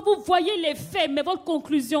 parfois vous voyez les faits, mais votre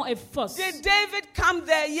conclusion est fausse. Did David come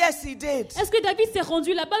there? Yes, he did. Est-ce que David s'est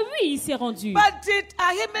rendu là-bas? Oui, il s'est rendu. But did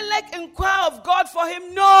Ahimelech inquire of God for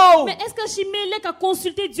him? No. Mais est-ce qu'Achimélec a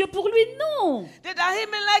consulté Dieu pour lui? Non. Did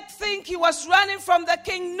Ahimelech think he was running from the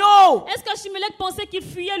king? No. Est-ce qu'Achimélec pensait qu'il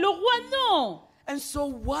fuyait le roi? Non. And so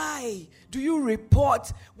why do you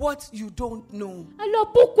report what you don't know?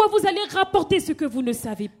 Alors pourquoi vous allez rapporter ce que vous ne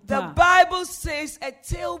savez The pas? Bible says a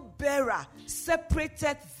talebearer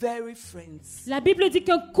separated very friends. La Bible dit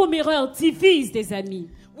qu'un comméreur divise des amis.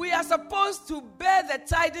 We are supposed to bear the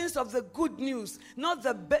tidings of the good news, not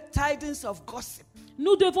the tidings of gossip.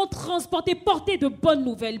 Nous devons porter de bonnes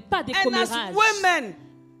nouvelles, pas des And as commérages. women,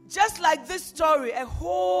 just like this story, a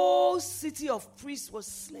whole city of priests was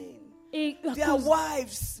slain. Et à Their cause-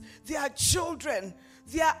 wives, their children,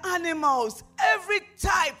 their animals, every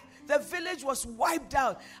type, the village was wiped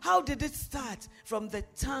out. How did it start? From the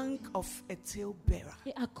tongue of a talebearer.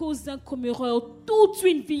 Et à cause d'un comméreur, toute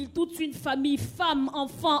une ville, toute une famille, femmes,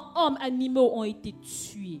 enfants, hommes, animaux ont été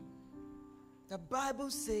tués. The Bible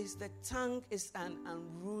says the tongue is an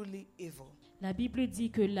unruly evil. La Bible dit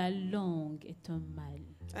que la langue est un mal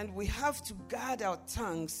And we have to guard our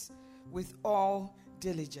tongues with all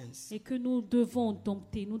diligence. et que nous devons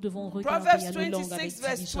dompter, nous devons regarder Proverbs à nos langues avec 26,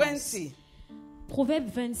 verse diligence. 20. Proverbe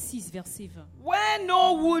 26, verset 20. Where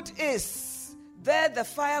no wood is, there the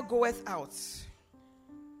fire goeth out.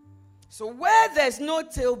 So where there's no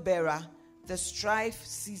talebearer, the strife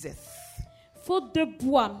ceaseth. Faute de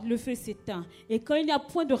bois, le feu s'éteint. Et quand il n'y a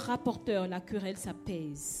point de rapporteur, la querelle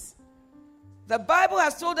s'apaise. The Bible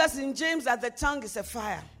has told us in James that the tongue is a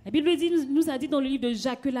fire. La Bible nous a dit dans le livre de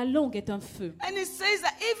Jacques que la langue est un feu. And it says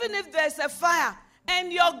that even if there's a fire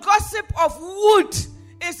and your gossip of wood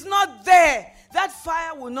is not there, that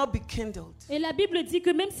fire will not be kindled. Et la Bible dit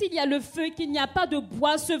que même s'il y a le feu, qu'il n'y a pas de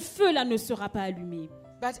bois, ce feu-là ne sera pas allumé.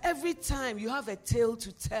 But every time you have a tale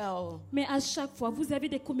to tell. Mais à chaque fois, vous avez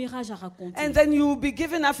des commérages à raconter. And then you will be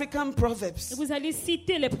given African Et proverbs. vous allez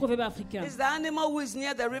citer les proverbes africains. It's the animal who is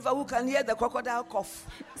near the river who can hear the crocodile cough.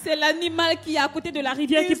 C'est l'animal qui est à côté de la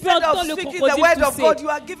rivière qui peut Instead of entendre le speaking the crocodile word of God, tousser. you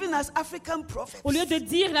are giving us African proverbs. Au lieu de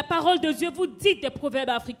dire la parole de Dieu, vous dites des proverbes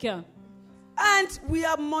africains. And we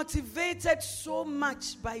are motivated so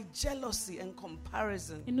much by jealousy and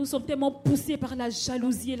comparison. Et nous sommes tellement poussés par la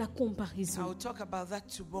jalousie et la I comparaison. will talk about that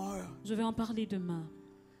tomorrow. Je vais en parler demain.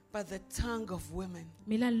 But the tongue of women.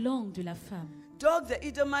 Mais la langue de la femme. Doeg the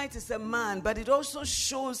Edomite is a man, but it also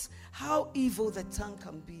shows how evil the tongue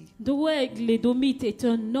can be. Doeg, l'Édomite, est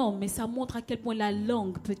un homme, mais ça montre à quel point la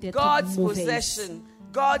langue peut être God's mauvaise. possession,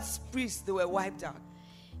 God's priests, they were wiped out.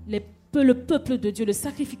 Le peuple de Dieu, le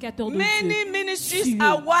sacrificateur de Many Dieu. ministries tué.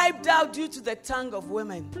 are wiped out due to the tongue of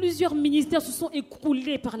women. Plusieurs ministères se sont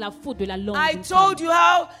écroulés par la faute de la langue. I d'une told femme. you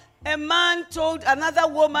how a man told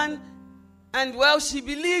another woman, and well, she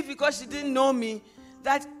believed because she didn't know me,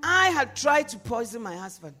 that I had tried to poison my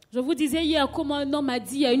husband. Je vous disais hier comment un homme a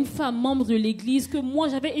dit à une femme membre de l'église que moi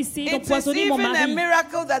j'avais essayé It is d'empoisonner mon even a mari.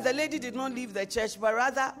 miracle that the lady did not leave the church, but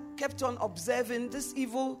rather kept on observing this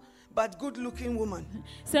evil but good-looking woman.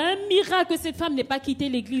 C'est un miracle que cette femme n'ait pas quitté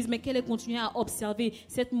l'église, mais qu'elle ait continué à observer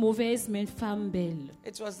cette mauvaise mais une femme belle.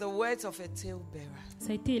 It was the words of a talebearer.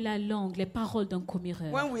 Ça a été la langue, les paroles d'un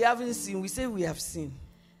comméreur. When we haven't seen, we say we have seen.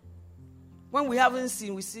 When we haven't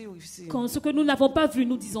seen, we say we've seen. Quand ce que nous n'avons pas vu,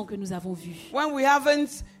 nous disons que nous avons vu. When we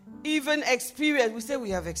haven't even experienced, we say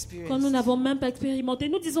we have Quand nous experienced. n'avons même pas expérimenté,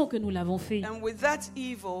 nous disons que nous l'avons fait. And with that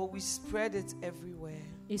evil, we spread it everywhere.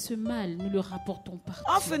 Et ce mal, nous le rapportons partout.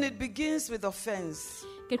 Often it begins with offense.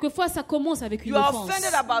 Quelquefois, ça commence avec une You are offense.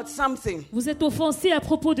 offended about something, Vous êtes offensé à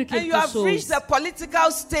propos de and quelque you have reached chose. the political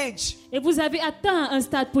stage. Et vous avez atteint un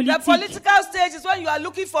stade The politique. political stage is when you are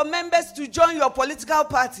looking for members to join your political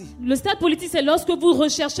party. Le stade politique, c'est lorsque vous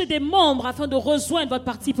recherchez des membres afin de rejoindre votre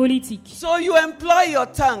parti politique. So you employ your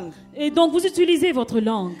tongue. Et donc, vous utilisez votre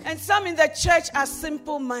langue. And some in the church are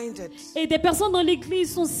simple-minded. Et des personnes dans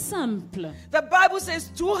l'église sont simples. The Bible says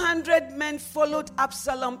 200 men followed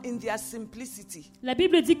Absalom in their simplicity. La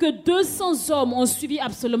Bible dit que 200 hommes ont suivi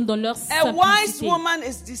Absalom dans leur A wise simplicité. woman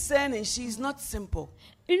is discerning. She is not simple.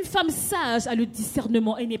 Une femme sage a le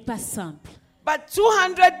discernement et n'est pas simple. But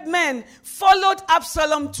 200 men followed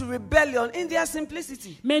Absalom to rebellion in their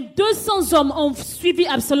simplicity. Mais 200 hommes ont suivi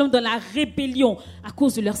Absalom dans la rébellion à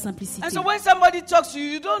cause de leur simplicité. And so when somebody talks to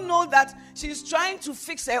you, you don't know that she's trying to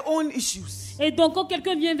fix her own issues. Et donc, quand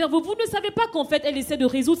quelqu'un vient vers vous, vous ne savez pas qu'en fait, elle essaie de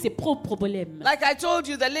résoudre ses propres problèmes. Like I told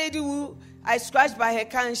you, the lady who I scratched by her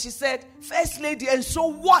car, and she said, "First lady, and so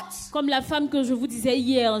what?" Comme la femme que je vous disais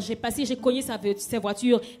hier, j'ai cogné sa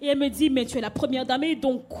voiture et elle me dit, mais tu es la première dame, et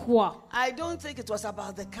donc quoi? I don't think it was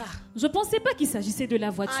about the car. Je ne pensais pas qu'il s'agissait de la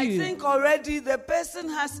I voiture. think already the person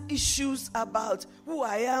has issues about who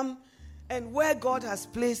I am and where God has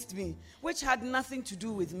placed me, which had nothing to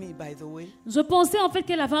do with me, by the way. Je pensais en fait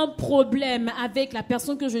qu'elle avait un problème avec la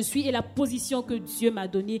personne que je suis et la position que Dieu m'a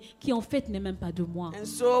donnée, qui en fait n'est même pas de moi. And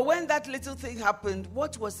so when that little thing happened,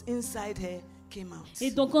 what was inside her came out.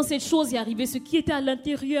 Et donc quand cette chose est arrivée, ce qui était à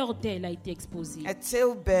l'intérieur d'elle a été exposé. A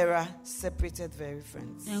talebearer separated very Et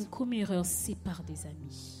friends. un comméreur sépare des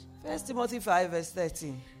amis. 1 Timothy 5 verse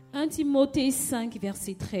 13. 1 Timothée 5,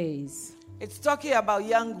 verset 13. It's talking about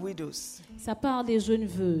young widows. Ça parle des jeunes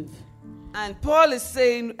veuves. And Paul is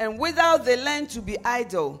saying, and without they learn to be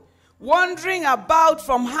idle, wandering about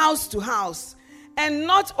from house to house, and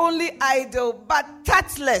not only idle, but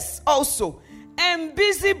tactless also, and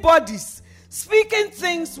busybodies, speaking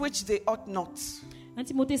things which they ought not. 1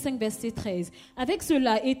 Timothée 5, verset 13. Avec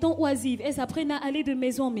cela, étant oisives, elles apprennent à aller de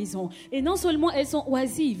maison en maison. Et non seulement elles sont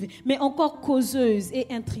oisives, mais encore causeuses et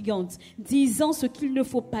intrigantes, disant ce qu'il ne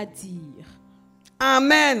faut pas dire.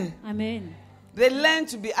 Amen. Amen. They learn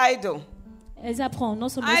to be idle. Elles apprennent, non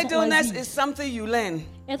seulement elles sont Idleness oisives. is something you learn.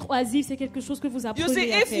 Être oisive, c'est quelque chose que vous You apprenez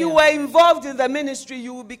see, à if you faire. were involved in the ministry,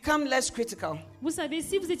 you will become less critical. Vous savez,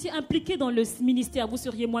 si vous étiez impliqué dans le ministère, vous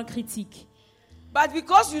seriez moins critique. But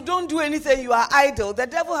because you don't do anything, you are idle, the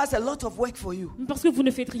devil has a lot of work for you. Parce que vous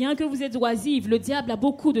ne faites rien, que vous êtes oisive, le diable a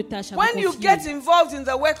beaucoup de tâches à When vous you confier. get involved in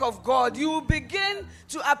the work of God, you will begin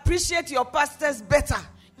to appreciate your pastors better.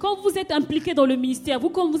 Quand vous êtes impliqué dans le ministère, vous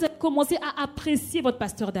commencez à apprécier votre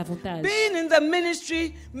pasteur davantage. Being in the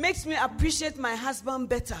ministry makes me appreciate my husband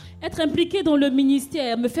better. Être impliqué dans le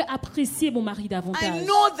ministère me fait apprécier mon mari I davantage.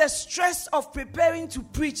 know the stress of preparing to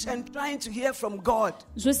preach and trying to hear from God.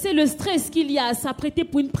 Je sais le stress qu'il y a à s'apprêter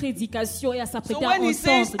pour une prédication et à So s'apprêter à when he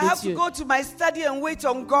says, entendre I de have to Dieu. go to my study and wait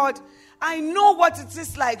on God, I know what it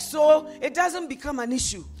is like, so it doesn't become an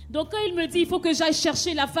issue. Donc quand il me dit il faut que j'aille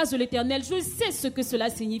chercher la face de l'Éternel, je sais ce que cela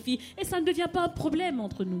signifie et ça ne devient pas un problème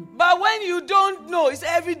entre nous. But when you don't know, it's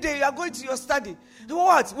every day you are going to your study.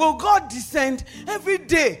 What? Will God descend every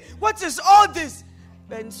day? What is all this?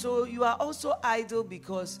 And so you are also idle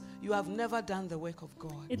because you have never done the work of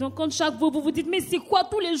God. Et donc quand chaque fois vous vous dites mais c'est quoi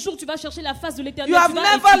tous les jours tu vas chercher la face de l'Éternel, You have tu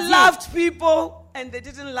vas never étudier. loved people and they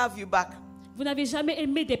didn't love you back. Vous n'avez jamais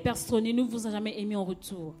aimé des personnes et nous vous avons jamais aimé en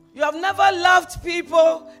retour. You have never loved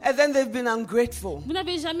people and then they've been ungrateful. Vous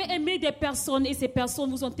n'avez jamais aimé des personnes et ces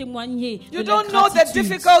personnes vous ont témoigné de You leur don't know the gratitude.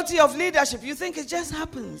 difficulty of leadership. You think it just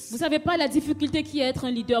happens. Vous savez pas la difficulté qui est être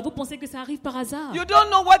un leader. Vous pensez que ça arrive par hasard. You don't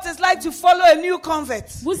know what it's like to follow a new convert.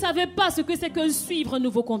 Vous savez pas ce que c'est que suivre un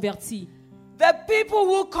nouveau converti. The people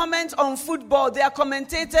who comment on football, they are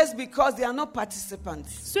commentators because they are not participants.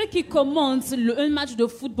 Ceux qui commentent un match de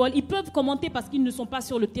football, ils peuvent commenter parce qu'ils ne sont pas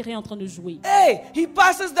sur le terrain en train de jouer. Hey, he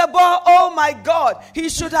passes the ball. Oh my God, he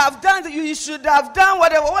should have done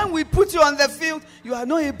whatever. When we put you on the field, you are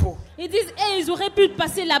not able. Ils disent, ils auraient pu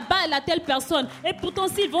passer la balle à telle personne. Et pourtant,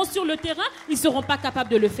 s'ils vont sur le terrain, ils ne seront pas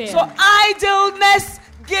capables de le faire. So idleness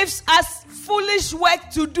gives us foolish work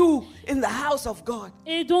to do in the house of God.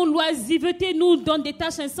 Et donc, l'oisiveté nous donne des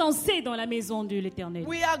tâches insensées dans la maison de l'Éternel.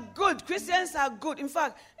 We are good. Christians are good. In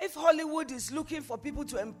fact, if Hollywood is looking for people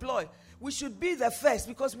to employ, we should be the first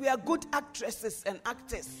because we are good actresses and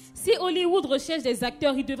actors. Si Hollywood recherche des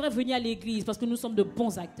acteurs, ils devraient venir à l'église parce que nous sommes de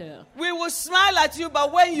bons acteurs. We will smile at you,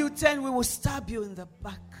 but when you turn, we will stab you in the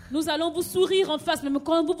back. Nous allons vous sourire en face, mais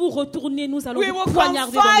quand vous vous retournez, nous allons We vous will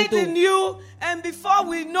poignarder dans confide le in dos. you, and before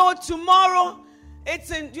we know, tomorrow,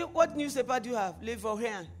 it's in. What newspaper do you have?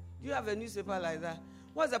 L'Ivoirien. Do you have a newspaper like that?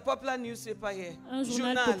 What's the popular newspaper here? Un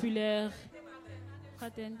journal populaire.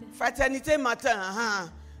 Fraternité. Fraternité Matin.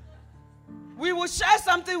 We will share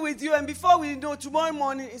something with you, and before we know, tomorrow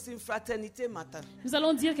morning it's in Fraternité Matin. Nous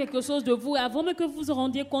allons dire quelque chose de vous, et avant même que vous vous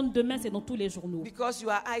rendiez compte, demain c'est dans tous les journaux. Because you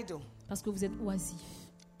are idle. Parce que vous êtes oisifs.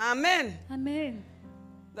 Amen. Amen.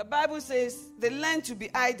 The Bible says they learn to be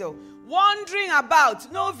idle, wandering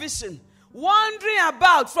about, no vision, wandering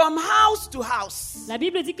about from house to house. La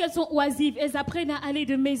Bible dit qu'elles sont oisives. Elles apprennent à aller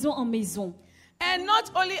de maison en maison. And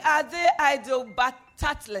not only are they idle, but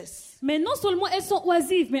tactless. Mais non seulement elles sont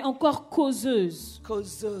oisives, mais encore causeuses.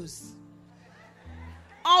 Causeuses.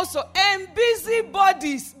 Also, and busy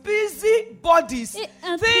bodies. Et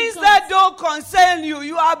Things that don't concern you.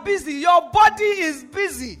 You are busy. Your body is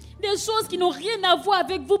busy. Des choses qui n'ont rien à voir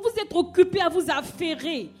avec vous. Vous êtes occupés à vous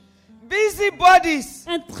affairer. Busy bodies.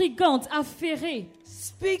 Intrigantes, affairées.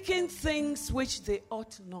 Speaking things which they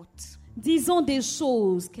ought not. Disant des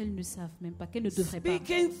choses qu'elles ne savent même pas, qu'elles ne devraient pas.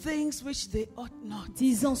 Speaking things which they ought not.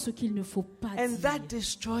 Disant ce qu'il ne faut pas And dire. that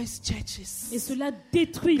destroys churches. Et cela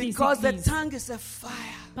détruit les Because the églises. tongue is a fire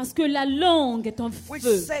Parce que la langue est un which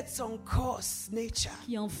feu sets on course nature.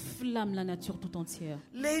 qui enflamme la nature tout entière.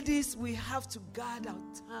 Ladies, we have to guard our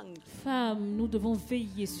tongue. Femmes, nous devons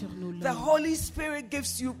veiller sur nos The langues. Holy Spirit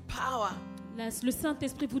gives you power. Le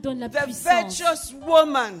Saint-Esprit vous donne la The puissance. virtuous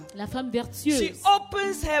woman, La femme she vertueuse,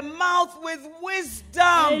 opens her mouth with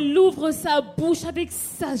wisdom. elle ouvre sa bouche avec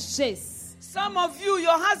sagesse. Some of you,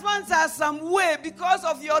 your husbands are some way because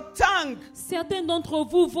of your tongue. Certains d'entre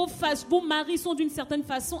vous, vos maris sont d'une certaine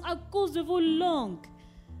façon à cause de vos langues.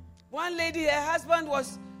 One lady, her husband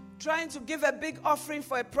was trying to give a big offering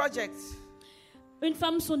for a project. Une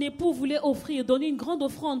femme, son époux voulait donner une grande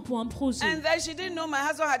offrande pour un projet. And then she didn't know my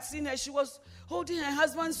husband had seen her. She was holding her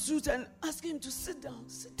husband's suit and asking him to sit down,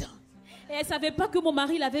 sit down. Et elle ne savait pas que mon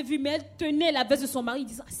mari l'avait vu, mais elle tenait la veste de son mari,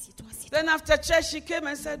 disant, assieds-toi, assieds-toi. Then after church, she came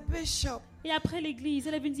and said, Bishop, Et après l'église,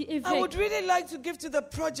 elle avait dit, I would évêque, really like to give to the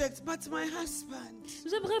project, but my husband.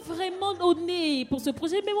 j'aimerais vraiment donner pour ce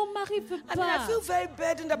projet, mais mon mari ne veut I mean, I pas. feel very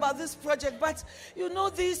burdened about this project, but you know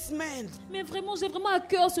these men. Mais vraiment, j'ai vraiment à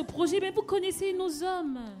cœur ce projet, mais vous connaissez nos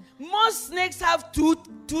hommes. Most snakes have two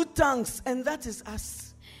tongues, and that is us.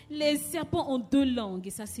 Les serpents ont deux langues, et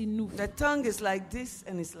ça c'est nous. The tongue is like this,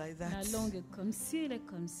 and it's like La that. langue est comme ci, elle est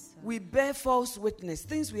comme ça. We bear false witness,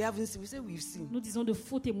 things we haven't seen. We say we've seen. Nous disons de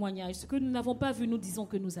faux témoignages. Ce que nous n'avons pas vu, nous disons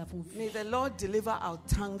que nous avons vu. May the Lord deliver our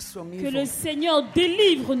tongues from Que le evil. Seigneur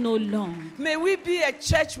délivre nos langues. May we be a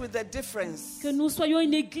church with a difference. Que nous soyons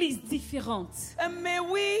une église différente. And may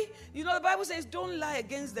we, you know, the Bible says, don't lie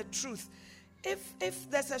against the truth. If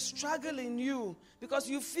there's a struggle in you, because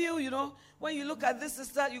you feel, you know, when you look at this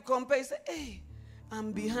sister, you compare, you say, hey,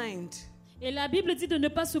 I'm behind. Et la Bible dit de ne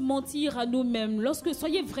pas se mentir à nous-mêmes.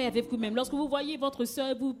 Soyez vrai avec vous-même. Lorsque vous voyez votre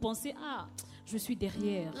soeur, vous pensez, je suis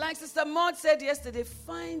derrière. Like Sister Maud said yesterday,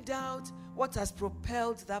 find out what has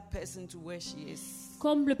propelled that person to where she is.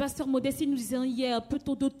 Comme le pasteur Modestie nous disait hier,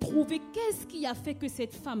 plutôt de trouver qu'est-ce qui a fait que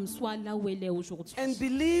cette femme soit là où elle est aujourd'hui. And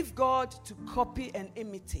believe God to copy and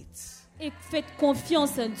imitate. Et faites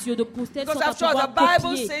confiance en Dieu de peut-être Because à after all, the pouvoir Bible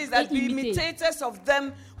copier says that et be imiter. imitators of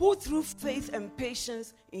them who through faith and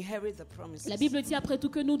patience inherit the promises. La Bible dit après tout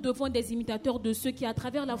que nous devons être des imitateurs de ceux qui, à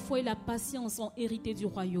travers la foi et la patience, ont hérité du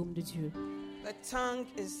royaume de Dieu. The tongue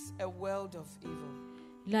is a world of evil.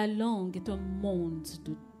 La langue est un monde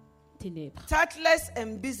de ténèbres, Tactless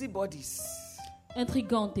and busybodies,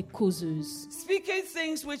 intrigante et causeuse, speaking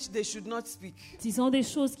things which they should not speak, disant des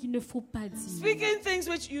choses qu'il ne faut pas dire, speaking things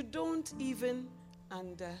which you don't even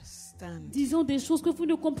understand. disant des choses que vous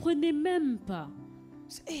ne comprenez même pas.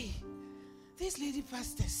 Hey, these lady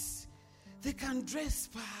pastors, they can dress.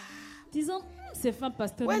 disant, ces femmes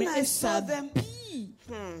pasteurs, When mais I elles saw them, s'habillent.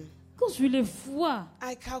 Quand je les vois,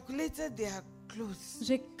 I calculated their clothes.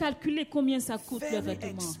 j'ai calculé combien ça coûte leurs Very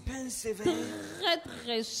vêtements. expensive. Très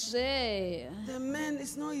très cher. The men,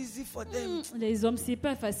 it's not easy for them. Les hommes, c'est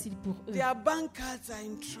pas facile pour eux. Their bank cards are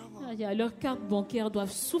in trouble. Leurs cartes bancaires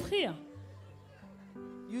doivent souffrir.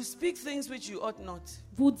 You speak things which you ought not.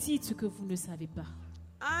 Vous dites ce que vous ne savez pas.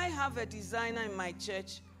 I have a designer in my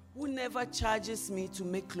church who never charges me to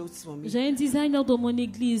make clothes for me. J'ai un designer dans mon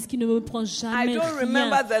église qui ne me prend I jamais don't rien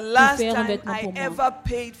remember the pour last faire un time vêtement I pour moi. ever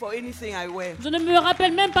paid for anything I wear. Je ne me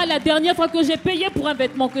rappelle même pas la dernière fois que j'ai payé pour un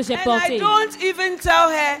vêtement que j'ai And I porté. don't even tell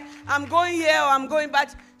her I'm going here or I'm going back.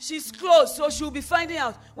 She's close, so she'll be finding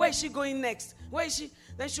out where is she going next. Where is she?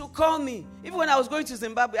 Then she'll call me. Even when I was going to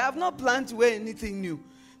Zimbabwe, I have not planned to wear anything new.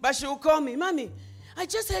 But she'll call me, Mommy, I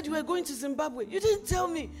just heard you were going to Zimbabwe. You didn't tell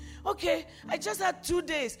me. Okay, I just had 2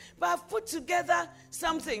 days, but I've put together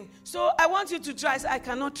something. So I want you to try. I said, I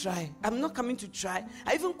cannot try. I'm not coming to try.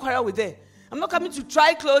 I even quarrel with her. I'm not coming to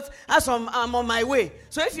try clothes as I'm on my way.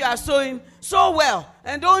 So if you are sewing, sew well.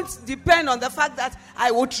 And don't depend on the fact that I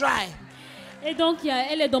will try. Et donc,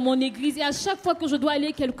 elle est dans mon église et à chaque fois que je dois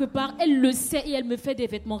aller quelque part, elle le sait et elle me fait des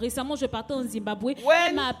vêtements. Récemment, je partais en Zimbabwe.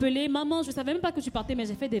 Elle m'a appelé, maman, je ne savais même pas que tu partais, mais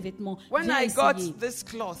j'ai fait des vêtements. When Viens I got essayer. this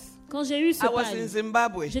cloth, Quand j'ai eu ce I was in paille,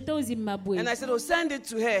 Zimbabwe. j'étais au Zimbabwe. And I said, oh, send it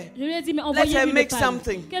to her. Je lui ai dit, mais her envoyez-lui le make paille.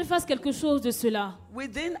 something. Qu'elle fasse quelque chose de cela.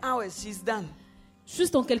 Within hours, she's done.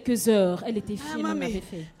 Juste en quelques heures, elle était Ah, fière, elle m'avait mommy,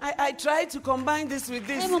 fait. I tried to combine this with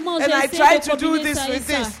this. Et maman, And j'ai I essayé tried de to do combiner this ça et with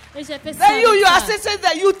ça. this. Et j'ai fait ça Then you avec are ça. sitting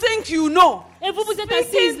there, you think you know. Et vous, vous êtes assise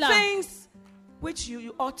Speaking là. things which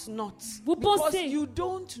you ought not. Vous Because pensez you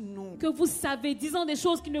don't know. que vous savez, disant des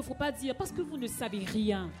choses qu'il ne faut pas dire parce que vous ne savez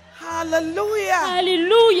rien. Hallelujah.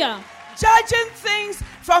 Alléluia. Judging things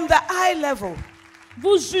from the eye level.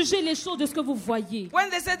 Vous jugez les choses de ce que vous voyez. When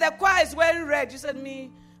they said the choir is wearing red, you said, me,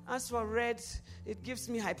 as for red, it gives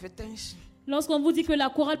me hypertension. Lorsqu'on vous dit que la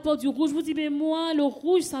chorale porte du rouge, vous dites, mais moi, le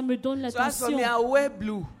rouge, ça me donne la So as for tension. me, I'll wear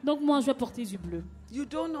blue. Donc moi, je vais porter du bleu. You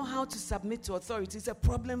don't know how to submit to authority. It's a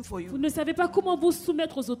problem for Vous you. ne savez pas comment vous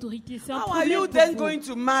soumettre aux autorités. C'est un How are problème you pour then vous. going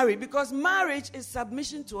to marry? Because marriage is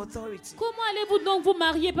submission to authority. Comment allez-vous donc vous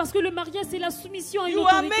marier? Parce que le mariage, c'est la soumission à une You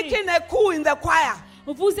are autorité. making a coup in the choir.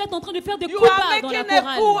 Vous êtes en train de faire des You coups are bas dans la making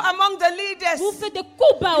a coup chorale. among the leaders. Vous faites des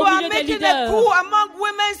coups bas You au are milieu des making a leaders. coup among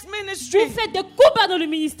women's ministry. Vous faites des coups bas dans le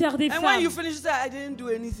ministère des And when you femmes. finish, you say, I didn't do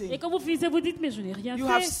Et anything. quand vous finissez, vous dites, mais je n'ai rien You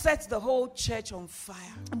have fait. set the whole church on fire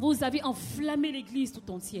Vous avez enflammé l'église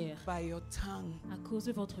tout entière by your tongue. à cause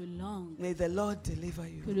de votre langue. May the Lord deliver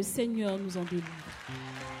Que you. le Seigneur nous en délivre.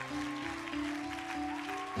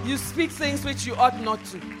 You speak things which you ought not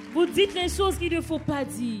to. Vous dites les choses qu'il ne faut pas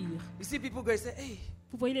dire. You see people go and say, hey,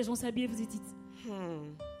 Vous voyez les gens s'habiller, vous dites,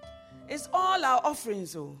 it's all our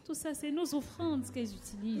offerings, oh. tout ça, c'est nos offrandes qu'elles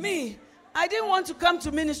utilisent. Me, I didn't want to come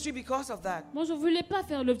to ministry because of that. Moi, je ne voulais pas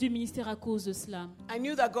faire l'œuvre du ministère à cause de cela. I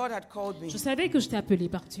knew that God had called me. Je savais que j'étais appelée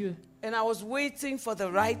par Dieu. And I was waiting for the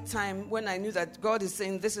right time when I knew that God is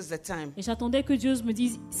saying this is the time. Et j'attendais que Dieu me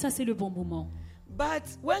dise, ça c'est le bon moment. But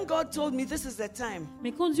when God told me this is the time,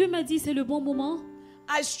 Mais quand Dieu m'a dit, c'est le bon moment,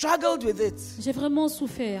 I struggled with it j'ai vraiment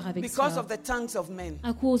souffert avec because ça. of the tongues of men.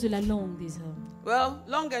 À cause de la langue des hommes. Well,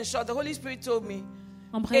 long and short, the Holy Spirit told me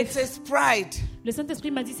En it bref, is pride, le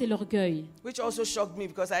Saint-Esprit m'a dit, c'est l'orgueil. which also shocked me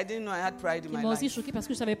because I didn't know I had pride in Qui my m'a aussi life. choquée parce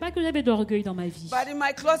que je ne savais pas que j'avais de l'orgueil dans ma vie. But in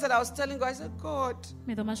my closet, I was telling God, I said, God,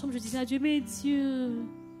 Mais dans ma chambre, je disais à Dieu, mais Dieu,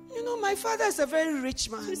 you know, my father is a very rich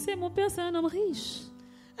tu man. sais, mon père, c'est un homme riche.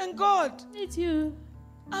 And God, Et Dieu,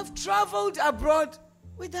 I've traveled abroad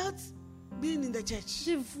without being in the church.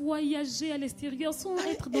 j'ai voyagé à l'extérieur sans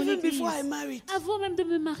être dans Even l'église. before I married. Avant même de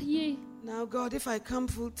me marier. Now, God, if I come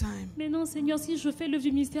full time, Mais non, Seigneur, si je fais l'œuvre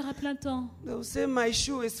du ministère à plein temps, they'll say my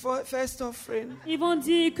shoe is for first offering. ils vont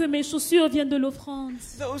dire que mes chaussures viennent de l'offrande.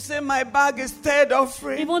 They'll say my bag is third Ils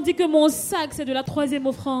offering. vont dire que mon sac, c'est de la troisième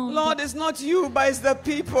offrande. Lord, it's not you, but it's the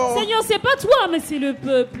people. Seigneur, c'est pas toi, mais c'est le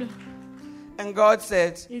peuple. And God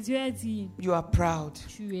said, Et Dieu a dit, you are proud.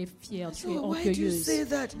 tu es fière, tu es So why do you say orgueilleuse.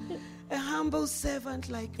 that? A humble servant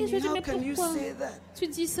like Et je me, dis, how mais can you pourquoi say that? tu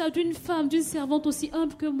dis ça d'une femme, d'une servante aussi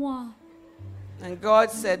humble que moi? And God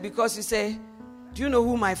said, because you say, do you know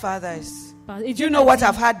who my father is? Et Do Dieu you m'a know what dit-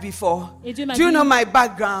 I've had before? Et Dieu m'a Do you dit, know my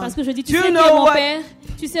background? parce que je dis, tu Do sais you qui est know mon what? père?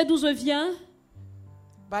 Tu sais d'où je viens?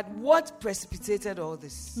 But what precipitated all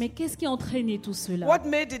this? Mais qu'est-ce qui a entraîné tout cela? What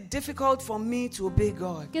made it difficult for me to obey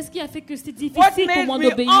God? Qu'est-ce qui a fait que c'était What difficile pour made moi me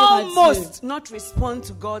d'obéir à Dieu? almost not respond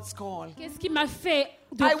to God's call? Qu'est-ce qui m'a fait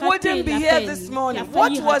de I rater wouldn't be here l'appel? this Qui morning. a What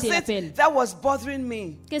failli was rater it l'appel? that was bothering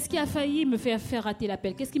me? Qu'est-ce qui a failli me faire rater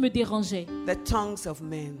l'appel? Qu'est-ce qui me dérangeait? The tongues of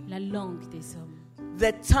men. La langue des hommes.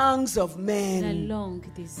 the tongues of La men. langue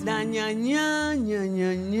des Na hommes. nya nya nya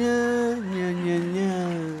nya nya nya nya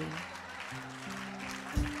nya.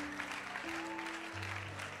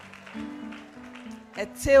 A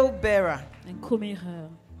talebearer Un comméreur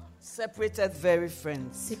separated very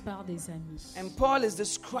friends. sépare des amis. And Paul is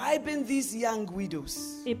describing these young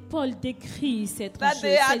widows. Et Paul décrit cette That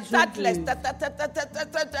they are jeune tactless, veuve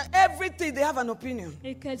everything, they have an opinion.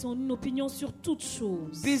 et qu'elles ont une opinion sur toutes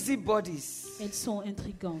choses. Busybodies, Elles sont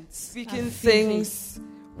intrigantes, speaking affairées, things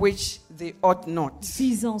which they ought not.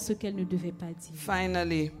 disant ce qu'elles ne devaient pas dire.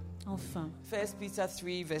 Finally, Enfin, 1 Peter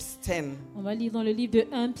 3, verse 10. on va lire dans le livre de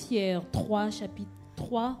 1 Pierre 3, chapitre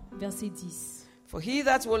 3, verset 10. For he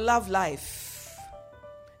that will love life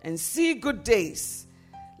and see good days,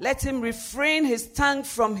 let him refrain his tongue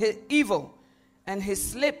from evil and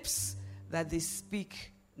his lips that they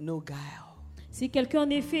speak no guile. Si quelqu'un en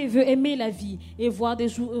effet veut aimer la vie et voir des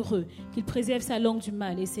jours heureux, qu'il préserve sa langue du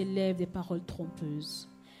mal et ses lèvres des paroles trompeuses.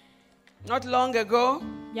 Not long ago,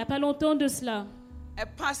 Il n'y a pas longtemps de cela, a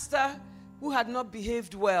pastor who had not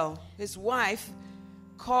behaved well, his wife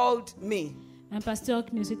called me. un pasteur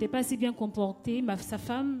qui ne s'était pas si bien comporté, sa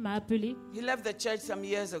femme m'a appelé. He left the church some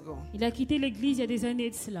years ago. Il a quitté l'église il y a des années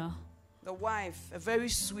de cela. The wife, a very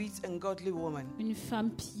sweet and godly woman, Une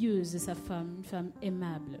femme pieuse, sa femme, une femme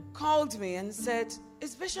aimable. called me and said,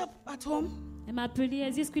 "Is Bishop at home?" Elle m'a appelé,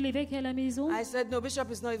 elle dit, est-ce que l'évêque est à la maison? I said, "No, Bishop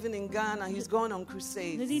is not even in Ghana. He's gone on Je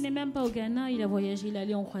crusade." dis, il n'est même pas au Ghana, il a voyagé, il est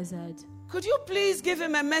allé en croisade. Could you please give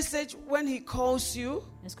him a message when he calls you?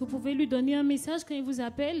 Est-ce que vous pouvez lui donner un message quand il vous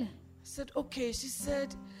appelle? I said, "Okay." She said,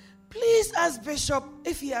 "Please ask Bishop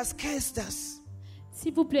if he has cursed us."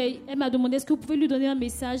 S'il vous plaît, elle m'a demandé, est-ce que vous pouvez lui donner un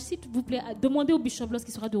message? S'il vous plaît, demandez au bishop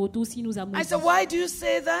lorsqu'il sera de retour s'il nous a I maudits. said, "Why do you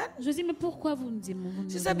say that?" Je dis, mais pourquoi vous nous dites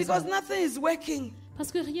She said, "Because nothing is working.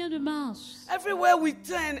 Parce que rien ne marche. Everywhere we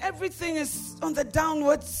turn, everything is on the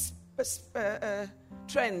downward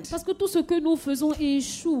trend." Parce que tout ce que nous faisons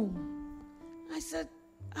échoue. I said,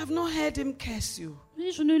 "I've not heard him curse you.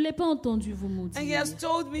 Mais je ne l'ai pas entendu vous And he maudire. has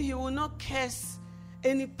told me he will not curse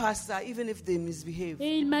any pastor even if they misbehave."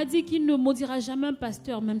 Et il m'a dit qu'il ne maudira jamais un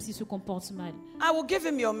pasteur, même s'il se comporte mal. I will give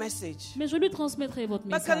him your message. Mais je lui transmettrai votre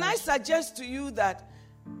But can I message. suggest to you that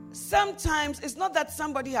sometimes it's not that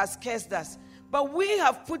somebody has cursed us, but we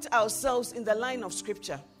have put ourselves in the line of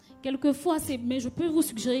scripture. Quelquefois, mais je peux vous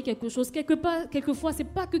suggérer quelque chose. Quelquefois, c'est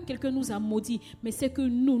pas que quelqu'un nous a maudit, mais c'est que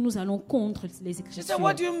nous allons contre les She Écritures. said,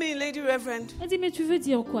 "What do you mean, Lady Reverend?" Elle dit, mais tu veux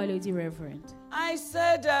dire quoi, Lady Reverend? I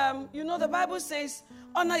said, "You know, the Bible says,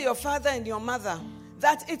 honor your father and your mother,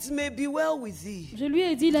 that it may be well with thee, Je lui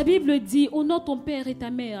ai dit, la Bible dit, honore ton père et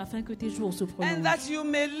ta mère afin que tes jours se and prolongent that you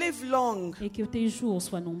may live long." et que tes jours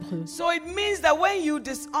soient nombreux. So it means that when you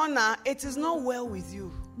dishonor, it is not well with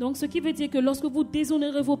you. Donc, ce qui veut dire que lorsque vous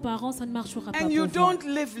déshonorez vos parents, ça ne marchera pas And you pour vous. don't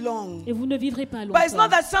live long. Et vous ne vivrez pas But it's not longtemps.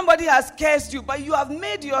 that somebody has cursed you, but you have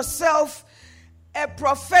made yourself a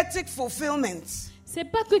prophetic fulfillment. C'est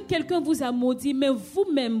pas que quelqu'un vous a maudit, mais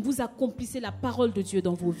vous-même, vous accomplissez la parole de Dieu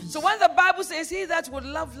dans vos vies. So when the Bible says, "He that would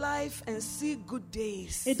love life and see good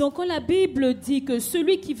days," Et donc, quand la Bible dit que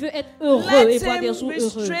celui qui veut être heureux et let voir des him jours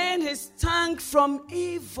heureux, restrain his tongue from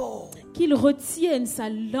evil qu'il retienne sa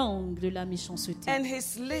langue de la méchanceté. and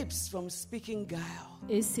his lips from speaking guile.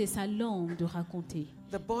 Et c'est sa langue de raconter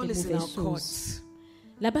The ball des is in our mauvaises court. choses.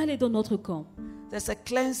 La balle est dans notre camp. There's a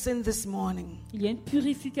cleansing this morning Il y a une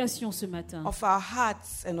purification ce matin of our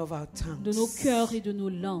hearts and of our de nos tongues. cœurs et de nos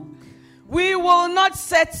langues. We will not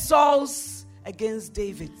set Sauls against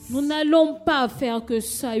David. Nous n'allons pas faire que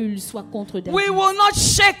Saül soit contre David. We will not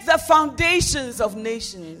shake the foundations of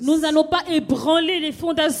nations. Nous n'allons pas ébranler les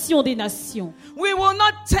fondations des nations. We will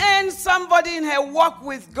not turn somebody in her walk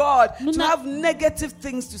with God Nous to n'a- have negative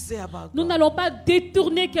things to say about Nous God. n'allons pas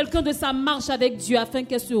détourner quelqu'un de sa marche avec Dieu afin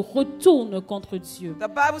qu'elle se retourne contre Dieu. The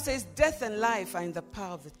Bible says death and life are in the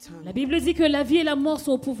power of the tongue. La Bible dit que la vie et la mort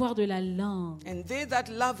sont au pouvoir de la langue. And they that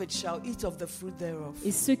love it shall eat of the fruit thereof.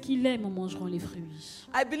 Et ceux qui l'aiment en mangeront les fruits.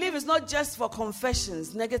 I believe it's not just for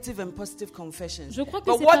confessions, negative and positive confessions. Je crois que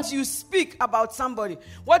But c'est what pas- you speak about somebody,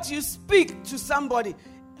 what you speak to somebody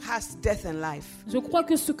has death and life. Je crois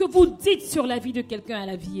que ce que vous dites sur la vie de quelqu'un a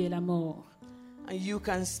la vie et la mort. And you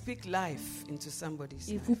can speak life into somebody's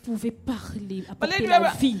Et life. vous pouvez parler, But apporter Lady la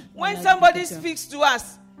Reverend, vie. dans when la vie de somebody quelqu'un. speaks to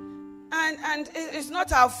us, and it's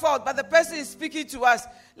not our fault, but the person is speaking to us,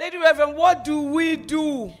 Lady Reverend, what do we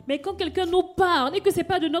do? Mais quand quelqu'un nous parle et que c'est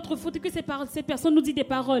pas de notre faute et que cette personne nous dit des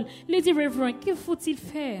paroles, Lady Reverend, que faut-il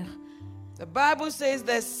faire? The Bible says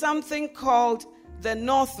there's something called the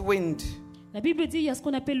north wind, La Bible dit il y a ce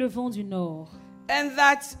qu'on appelle le vent du nord. and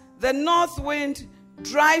that the north wind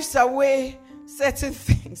drives away certain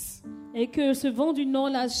things. Et que ce vent du nord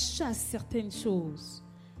la chasse certaines choses.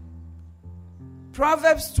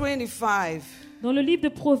 Proverbs 25, Dans le livre de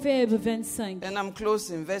Proverbes 25, and I'm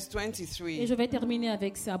closing, verse et 23. je vais terminer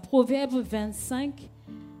avec ça. Proverbes 25,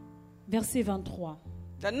 verset 23.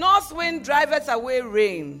 The north wind driveth away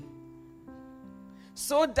rain,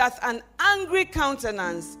 so doth an angry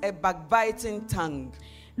countenance a backbiting tongue.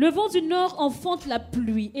 Le vent du nord enfante la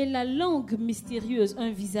pluie et la langue mystérieuse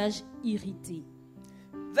un visage irrité.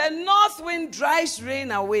 The north wind drives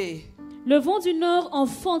rain away, Le vent du nord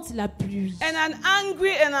enfante la pluie. and an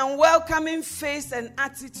angry and unwelcoming face and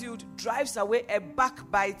attitude drives away a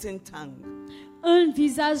backbiting tongue. Un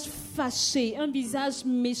visage fâché, un visage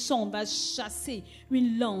méchant va chasser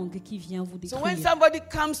une langue qui vient vous So when détruire. somebody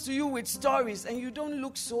comes to you with stories and you don't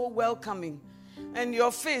look so welcoming, and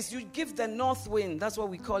your face, you give the north wind. That's what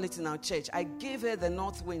we call it in our church. I gave her the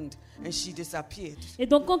north wind and she disappeared. Et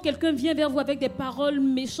donc quand quelqu'un vient vers vous avec des paroles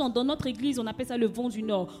méchantes, dans notre église on appelle ça le vent du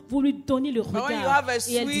nord, vous lui donnez le But when you have regard a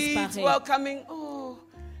et elle sweet, disparaît. welcoming, oh,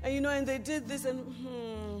 and you know, and they did this and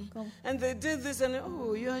Come. and they did this and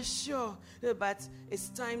oh, you're sure. But it's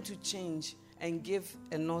time to change and give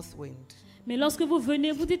a north wind. Mais lorsque vous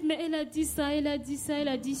venez, vous dites, mais elle a dit ça, elle a dit ça, elle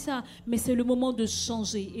a dit ça. Mais c'est le moment de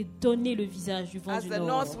changer et donner le visage du vent As du the nord.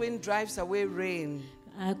 north wind drives away rain,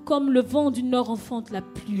 Comme le vent du nord enfante la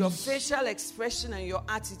pluie. your facial expression and your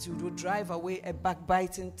attitude will drive away a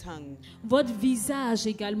backbiting tongue. Votre visage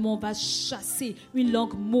également va chasser une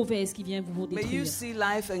langue mauvaise qui vient vous May you détruire. see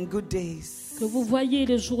life and good days. Que vous voyez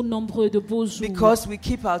les jours nombreux, de beaux jours. Because we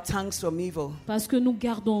keep our tongues from evil Parce que nous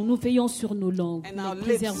gardons, nous veillons sur nos langues, and our nous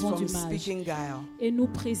lips préservons from du mal. speaking guile. Et nous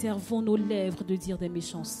préservons nos lèvres de dire des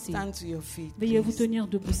méchancetés. Stand to your feet. Veuillez vous Please. tenir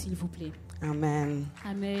debout, s'il vous plaît. Amen.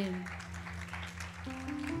 Amen.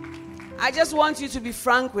 I just want you to be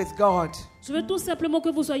frank with God. Je veux tout simplement que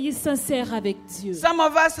vous soyez sincères avec Dieu. Some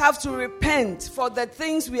of us have to repent for the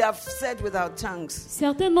things we have said with our tongues.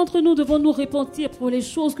 Certains d'entre nous devons nous repentir pour les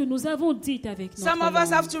choses que nous avons dites avec notre Some of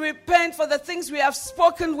us have langue. to repent for the things we have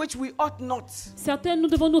spoken which we ought not. Certains, nous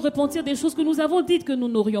devons nous repentir des choses que nous avons dites que nous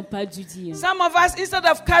n'aurions pas dû dire. Some of us, instead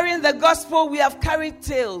of carrying the gospel, we have carried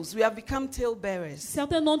tales. We have become tale bearers.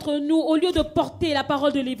 Certains d'entre nous, au lieu de porter la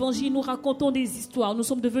parole de l'évangile, nous racontons des histoires. Nous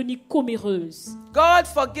sommes devenus comméreuses. God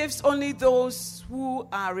forgives only those who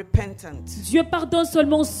are repentant. Dieu pardonne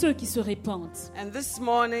seulement ceux qui se répandent. And this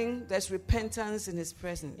morning, there's repentance in His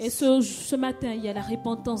presence. Et ce matin, il y a la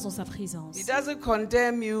repentance dans sa présence. He doesn't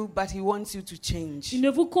condemn you, but He wants you to Il change. ne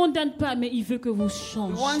vous condamne pas, mais il veut que vous He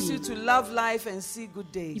wants you changiez. to love life and see good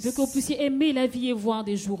Il veut days. que vous puissiez aimer la vie et voir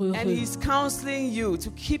des jours And heureux. He's counseling you to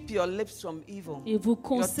keep your lips from evil, Et vous your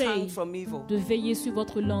tongue conseille from evil, de veiller sur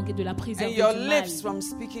votre langue et de la and préserver your du mal. lips from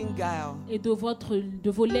speaking guile. Et de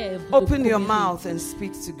vos lèvres. de Open your commérer. mouth and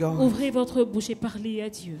speak to God. Ouvrez votre bouche et parlez à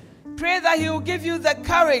Dieu. Pray that He will give you the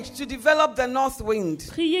courage to develop the north wind.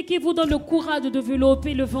 Priez qu'il vous donne le courage de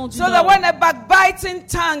développer le vent du So that nord. when a backbiting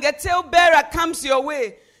tongue, a talebearer comes your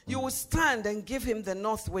way, you will stand and give him the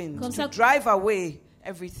north wind Comme to ça- drive away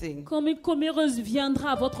everything. Comme une comméreuse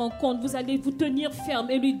viendra à votre rencontre, vous allez vous tenir ferme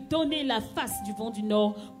et lui donner la face du vent du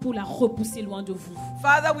nord pour la repousser loin de vous.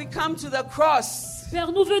 Father, we come to the cross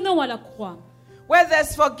Père, nous venons à la croix where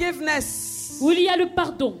there's forgiveness, où il y a le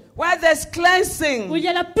pardon, where there's où cleansing, il y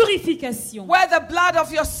a la purification, where the blood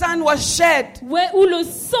of your son was shed, où le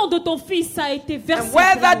sang de ton fils a été versé and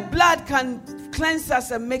where pour that nous. blood can cleanse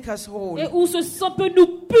us and make us whole. Et où ce sang peut nous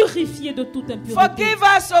purifier de toute impureté. Forgive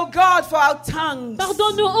us, O God, for our tongues,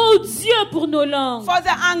 Pardonne-nous, oh Dieu, pour nos langues, for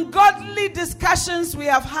the ungodly discussions we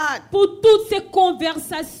have had, pour toutes ces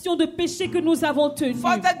conversations de péché que nous avons tenues,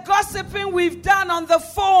 for the gossiping we've done on the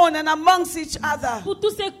phone and amongst each other, pour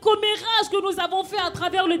tous ces commérages que nous avons fait à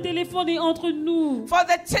travers le téléphone et entre nous, for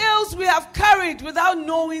the tales we have carried without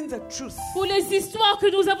knowing the truth, pour les histoires que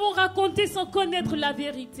nous avons racontées sans connaître la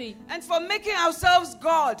vérité, and for making ourselves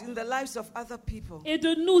God in the lives of other people. et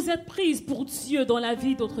de nous être prises pour Dieu dans la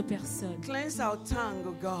vie d'autres personnes. Cleanse our tongue,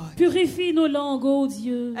 O God, Purifie nos langues, oh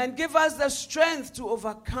Dieu, and give us the strength to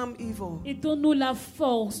overcome evil. et donne-nous la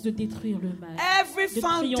force de détruire le mal. Every De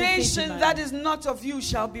triompher du foundation mal. that is not of you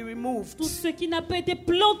shall be removed. Tout ce qui n'a pas été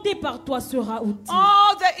planté par toi sera ôté.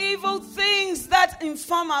 All the evil things that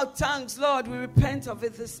inform our tongues, Lord, we repent of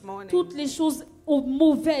it this morning. Toutes les choses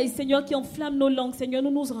mauvaises, Seigneur, qui enflamment nos langues, Seigneur,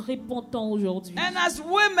 nous nous repentons aujourd'hui. And as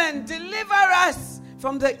women, deliver us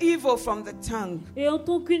from the evil from the tongue. Et en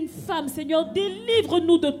tant qu'une femme, Seigneur,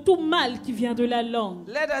 délivre-nous de tout mal qui vient de la langue.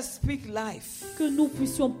 Let us speak life. Que nous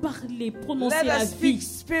puissions parler, prononcer Let la us speak vie.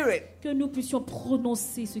 spirit. que nous puissions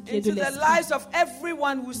prononcer ce qui est de into the l'esprit lives of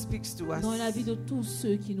everyone who speaks to us. dans la vie de tous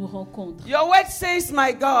ceux qui nous rencontrent. Your word says,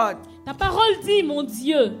 my God, Ta parole dit, mon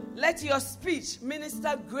Dieu, let your speech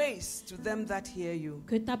minister grace to them that hear you.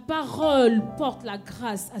 que ta parole porte la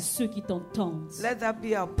grâce à ceux qui t'entendent. Let that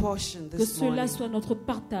be our portion Que this cela morning. soit notre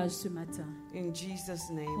partage ce matin. In Jesus'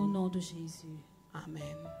 Au name, nom de Jésus. amen.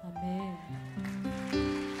 Amen.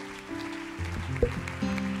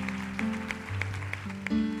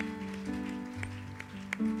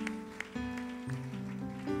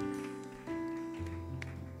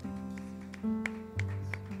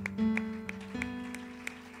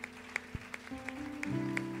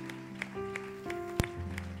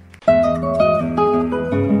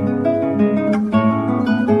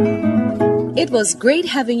 It was great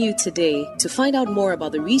having you today. To find out more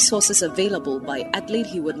about the resources available by Adelaide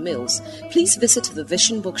Heward Mills, please visit the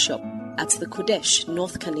Vision Bookshop at the Kodesh,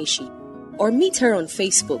 North Kanishi, or meet her on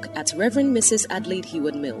Facebook at Reverend Mrs. Adelaide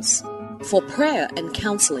Heward Mills. For prayer and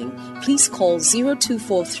counseling, please call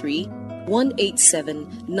 0243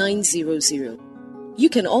 187 900. You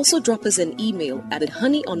can also drop us an email at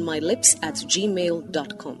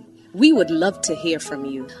honeyonmylips@gmail.com. We would love to hear from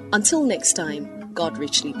you. Until next time, God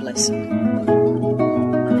richly bless you.